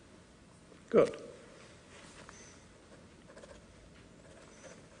 Good.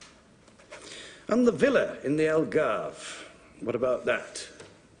 And the villa in the Algarve, what about that?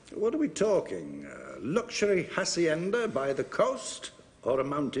 What are we talking? A luxury hacienda by the coast or a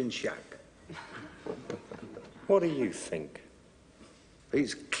mountain shack? What do you think?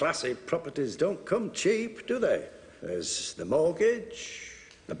 These classy properties don't come cheap, do they? There's the mortgage,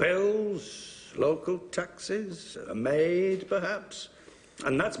 the bills, local taxes, a maid, perhaps.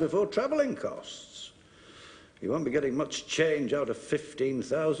 And that's before travelling costs. You won't be getting much change out of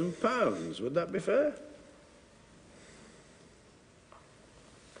 £15,000. Would that be fair?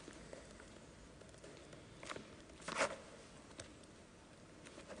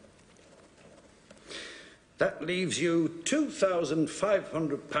 That leaves you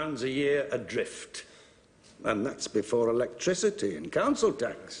 £2,500 a year adrift. And that's before electricity and council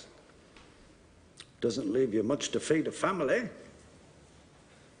tax. Doesn't leave you much to feed a family.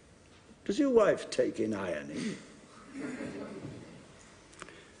 Does your wife take in ironing?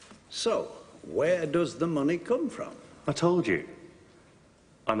 So, where does the money come from? I told you.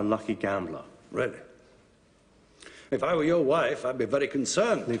 I'm a lucky gambler. Really? If I were your wife, I'd be very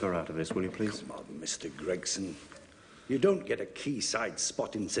concerned. Leave her out of this, will you, please? Come on, Mr. Gregson. You don't get a quayside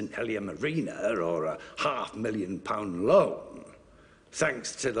spot in St. Helier Marina or a £500,000 loan.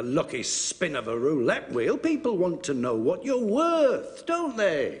 Thanks to the lucky spin of a roulette wheel, people want to know what you're worth, don't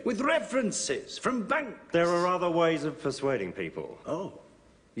they? With references from banks. There are other ways of persuading people. Oh,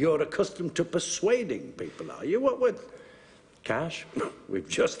 you're accustomed to persuading people, are you? What with? Cash? We've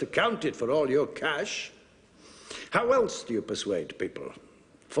just accounted for all your cash. How else do you persuade people?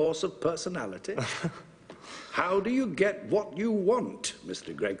 Force of personality? How do you get what you want,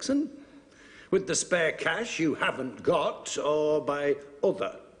 Mr. Gregson? With the spare cash you haven't got, or by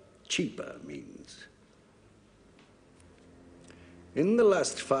other, cheaper means? In the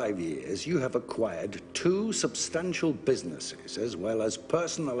last 5 years, you have acquired 2 substantial businesses, as well as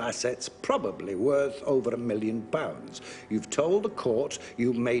personal assets probably worth over £1 million. You've told the court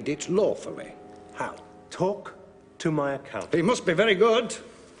you made it lawfully. How? Talk to my accountant. He must be very good.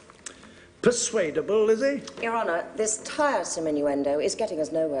 Persuadable, is he? Your Honour, this tiresome innuendo is getting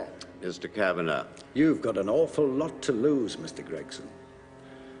us nowhere. Mr. Kavanagh. You've got an awful lot to lose, Mr. Gregson.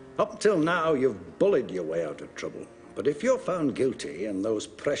 Up till now, you've bullied your way out of trouble. But if you're found guilty and those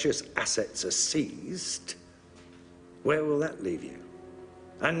precious assets are seized, where will that leave you?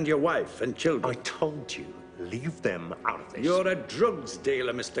 And your wife and children? I told you, leave them out of this. You're a drugs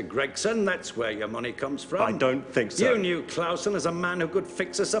dealer, Mr. Gregson. That's where your money comes from. I don't think so. You knew Clausen as a man who could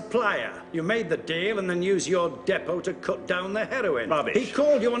fix a supplier. You made the deal and then used your depot to cut down the heroin. Rubbish. He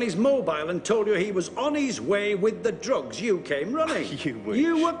called you on his mobile and told you he was on his way with the drugs. You came running. You wish.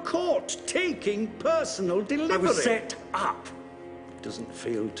 You were caught taking personal delivery. I was set up. Doesn't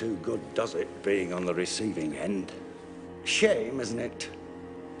feel too good, does it, being on the receiving end? Shame, isn't it?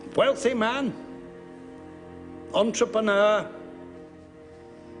 Wealthy man. Entrepreneur.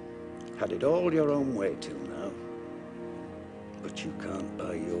 Had it all your own way till now. But you can't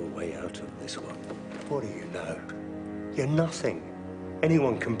buy your way out of this one. What do you know? You're nothing.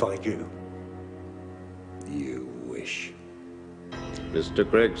 Anyone can buy you. You wish. Mr.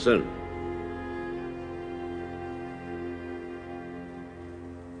 Gregson.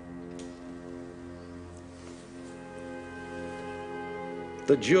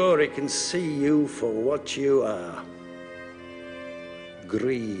 The jury can see you for what you are.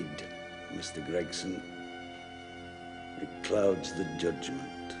 Greed, Mr. Gregson. It clouds the judgment.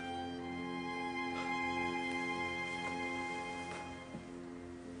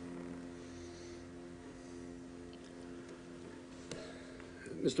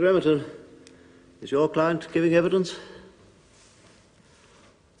 Mr. Emerton, is your client giving evidence?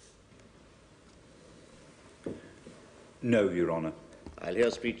 No, Your Honour. I'll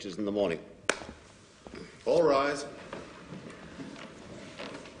hear speeches in the morning. All rise.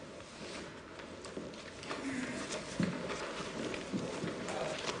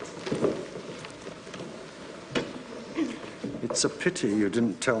 It's a pity you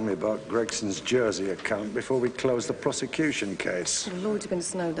didn't tell me about Gregson's Jersey account before we closed the prosecution case. Well, Lloyd's been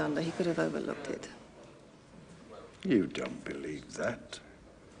snowed under. He could have overlooked it. You don't believe that.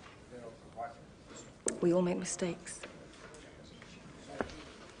 We all make mistakes.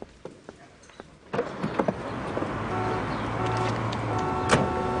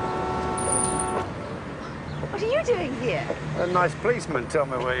 What are you doing here? A nice policeman told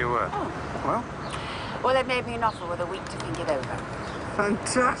me where you were. Oh. Well, they've made me an offer with a week to think it over.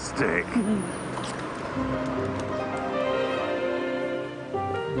 Fantastic.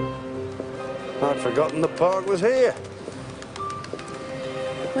 I'd forgotten the park was here.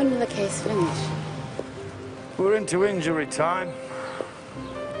 When will the case finish? We're into injury time.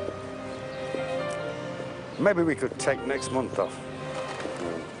 Maybe we could take next month off.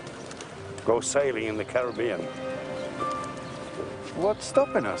 Go sailing in the Caribbean. What's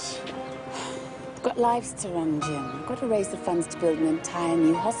stopping us? I've got lives to run, Jim. I've got to raise the funds to build an entire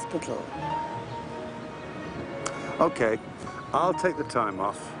new hospital. Okay, I'll take the time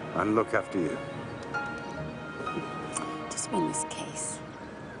off and look after you. Just win this case.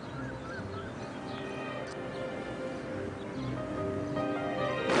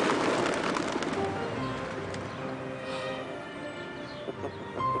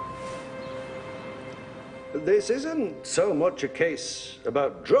 This isn't so much a case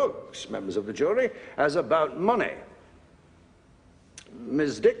about drugs, members of the jury, as about money.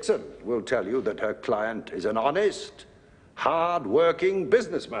 Ms. Dixon will tell you that her client is an honest, hard-working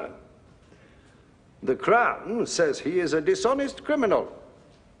businessman. The Crown says he is a dishonest criminal,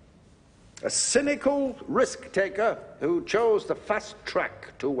 a cynical risk-taker who chose the fast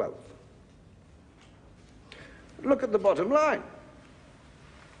track to wealth. Look at the bottom line.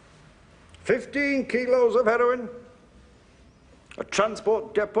 15 kilos of heroin, a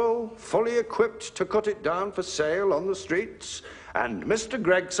transport depot fully equipped to cut it down for sale on the streets, and Mr.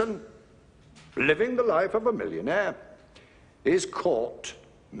 Gregson, living the life of a millionaire, is caught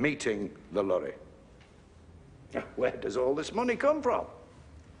meeting the lorry. Where does all this money come from?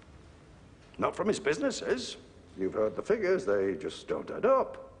 Not from his businesses. You've heard the figures, they just don't add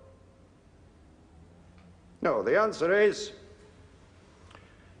up. No, the answer is,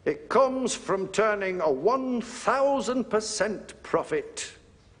 it comes from turning a 1,000% profit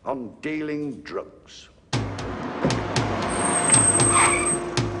on dealing drugs.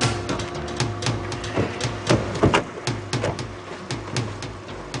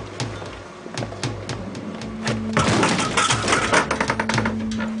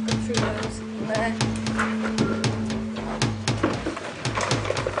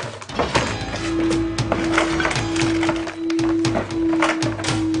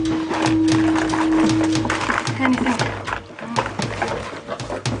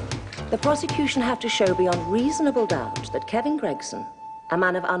 The prosecution have to show beyond reasonable doubt that Kevin Gregson, a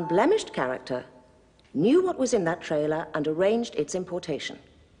man of unblemished character, knew what was in that trailer and arranged its importation.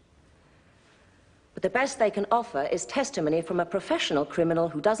 But the best they can offer is testimony from a professional criminal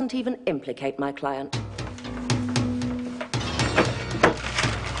who doesn't even implicate my client.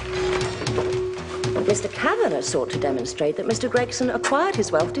 Mr. Kavanagh sought to demonstrate that Mr. Gregson acquired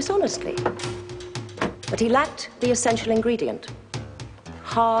his wealth dishonestly. But he lacked the essential ingredient: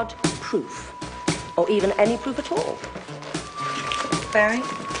 hard proof, or even any proof at all. Barry?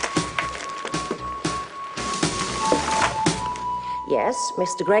 Yes,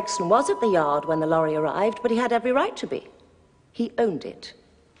 Mr. Gregson was at the yard when the lorry arrived, but he had every right to be. He owned it.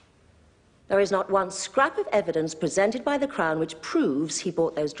 There is not one scrap of evidence presented by the Crown which proves he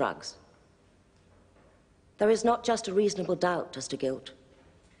bought those drugs. There is not just a reasonable doubt as to guilt.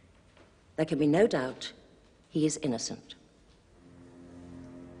 There can be no doubt he is innocent.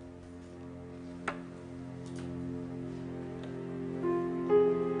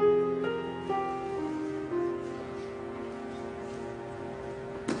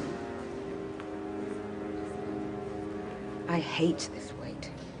 I hate this wait.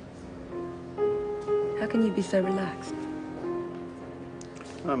 How can you be so relaxed?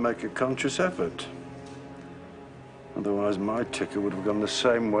 I make a conscious effort. Otherwise, my ticker would have gone the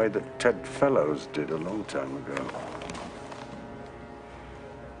same way that Ted Fellows did a long time ago.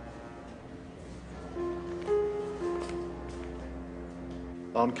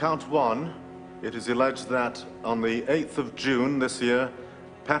 On count one, it is alleged that on the 8th of June this year,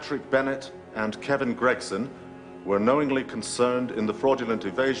 Patrick Bennett and Kevin Gregson were knowingly concerned in the fraudulent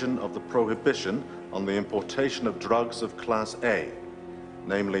evasion of the prohibition on the importation of drugs of Class A,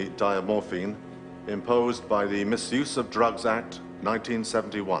 namely diamorphine, imposed by the Misuse of Drugs Act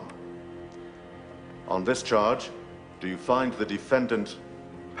 1971. On this charge, do you find the defendant,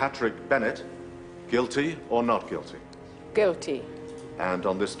 Patrick Bennett, guilty or not guilty? Guilty. And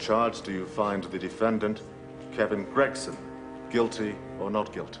on this charge, do you find the defendant, Kevin Gregson, guilty or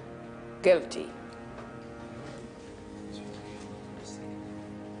not guilty? Guilty.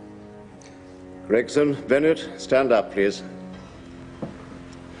 Gregson, Bennett, stand up, please.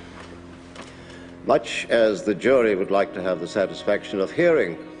 Much as the jury would like to have the satisfaction of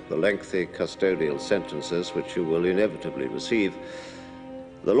hearing the lengthy custodial sentences which you will inevitably receive,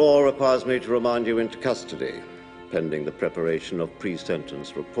 the law requires me to remand you into custody, pending the preparation of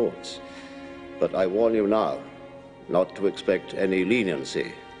pre-sentence reports. But I warn you now not to expect any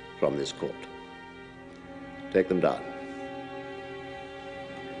leniency from this court. Take them down.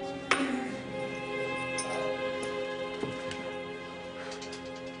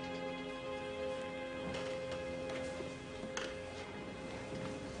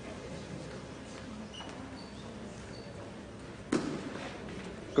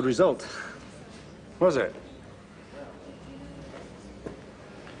 Good result. Was it?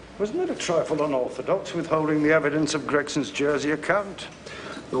 Wasn't it a trifle unorthodox withholding the evidence of Gregson's Jersey account?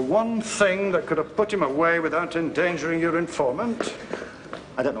 The one thing that could have put him away without endangering your informant?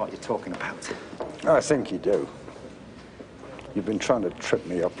 I don't know what you're talking about. I think you do. You've been trying to trip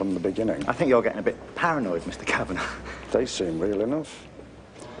me up from the beginning. I think you're getting a bit paranoid, Mr. Kavanagh. They seem real enough.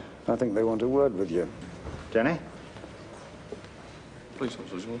 I think they want a word with you. Jenny? Please,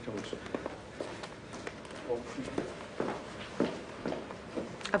 officer, do you want to come and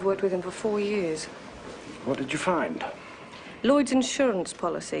I've worked with him for 4 years. What did you find? Lloyd's insurance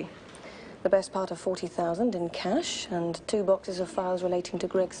policy. The best part of 40,000 in cash and 2 boxes of files relating to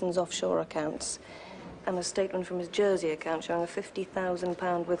Gregson's offshore accounts. And a statement from his Jersey account showing a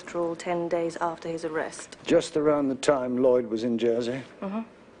 £50,000 withdrawal 10 days after his arrest. Just around the time Lloyd was in Jersey? Mm-hmm.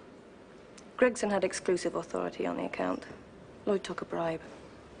 Gregson had exclusive authority on the account. Lloyd took a bribe.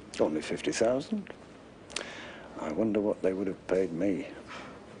 Only 50,000? I wonder what they would have paid me.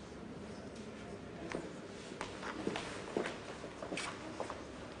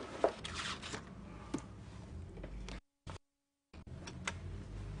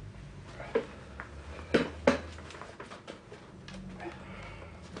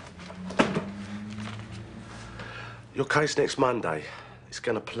 Your case next Monday. It's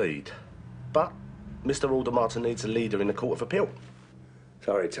going to plead. But Mr. Aldermartin needs a leader in the Court of Appeal.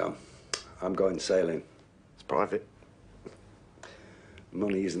 Sorry, Tom. I'm going sailing. It's private.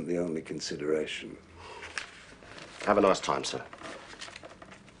 Money isn't the only consideration. Have a nice time, sir.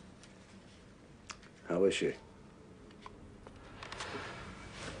 How is she?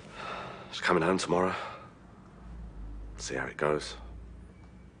 She's coming home tomorrow. See how it goes.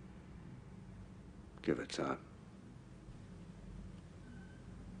 Give it time.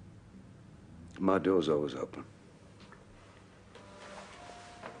 My door's always open.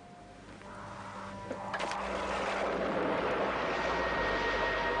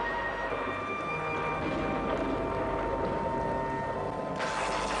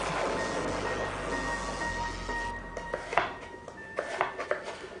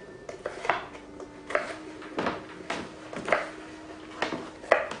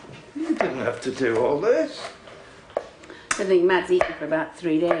 You didn't have to do all this. I think Matt's eaten for about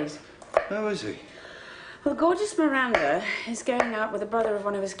 3 days. How is he? Well, gorgeous Miranda is going out with the brother of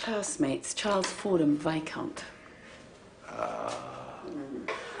one of his classmates, Charles Fordham, Viscount.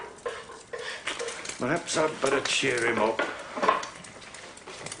 Perhaps I'd better cheer him up.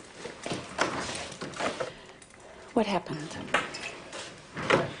 What happened?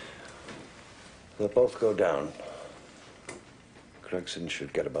 They'll both go down. Gregson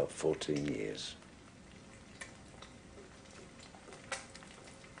should get about 14 years.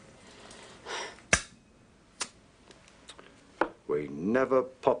 We never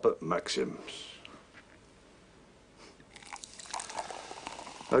pop at Maxim's.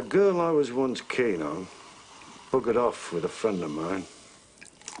 A girl I was once keen on buggered off with a friend of mine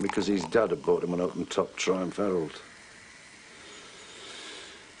because his dad had bought him an open-top Triumph Herald.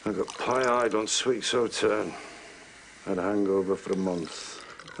 I got pie-eyed on Sweet Sauterne. Had a hangover for a month.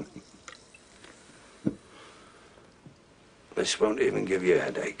 This won't even give you a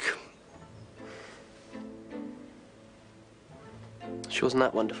headache. She wasn't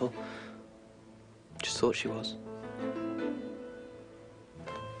that wonderful. Just thought she was.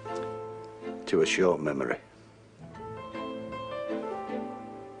 To a short memory.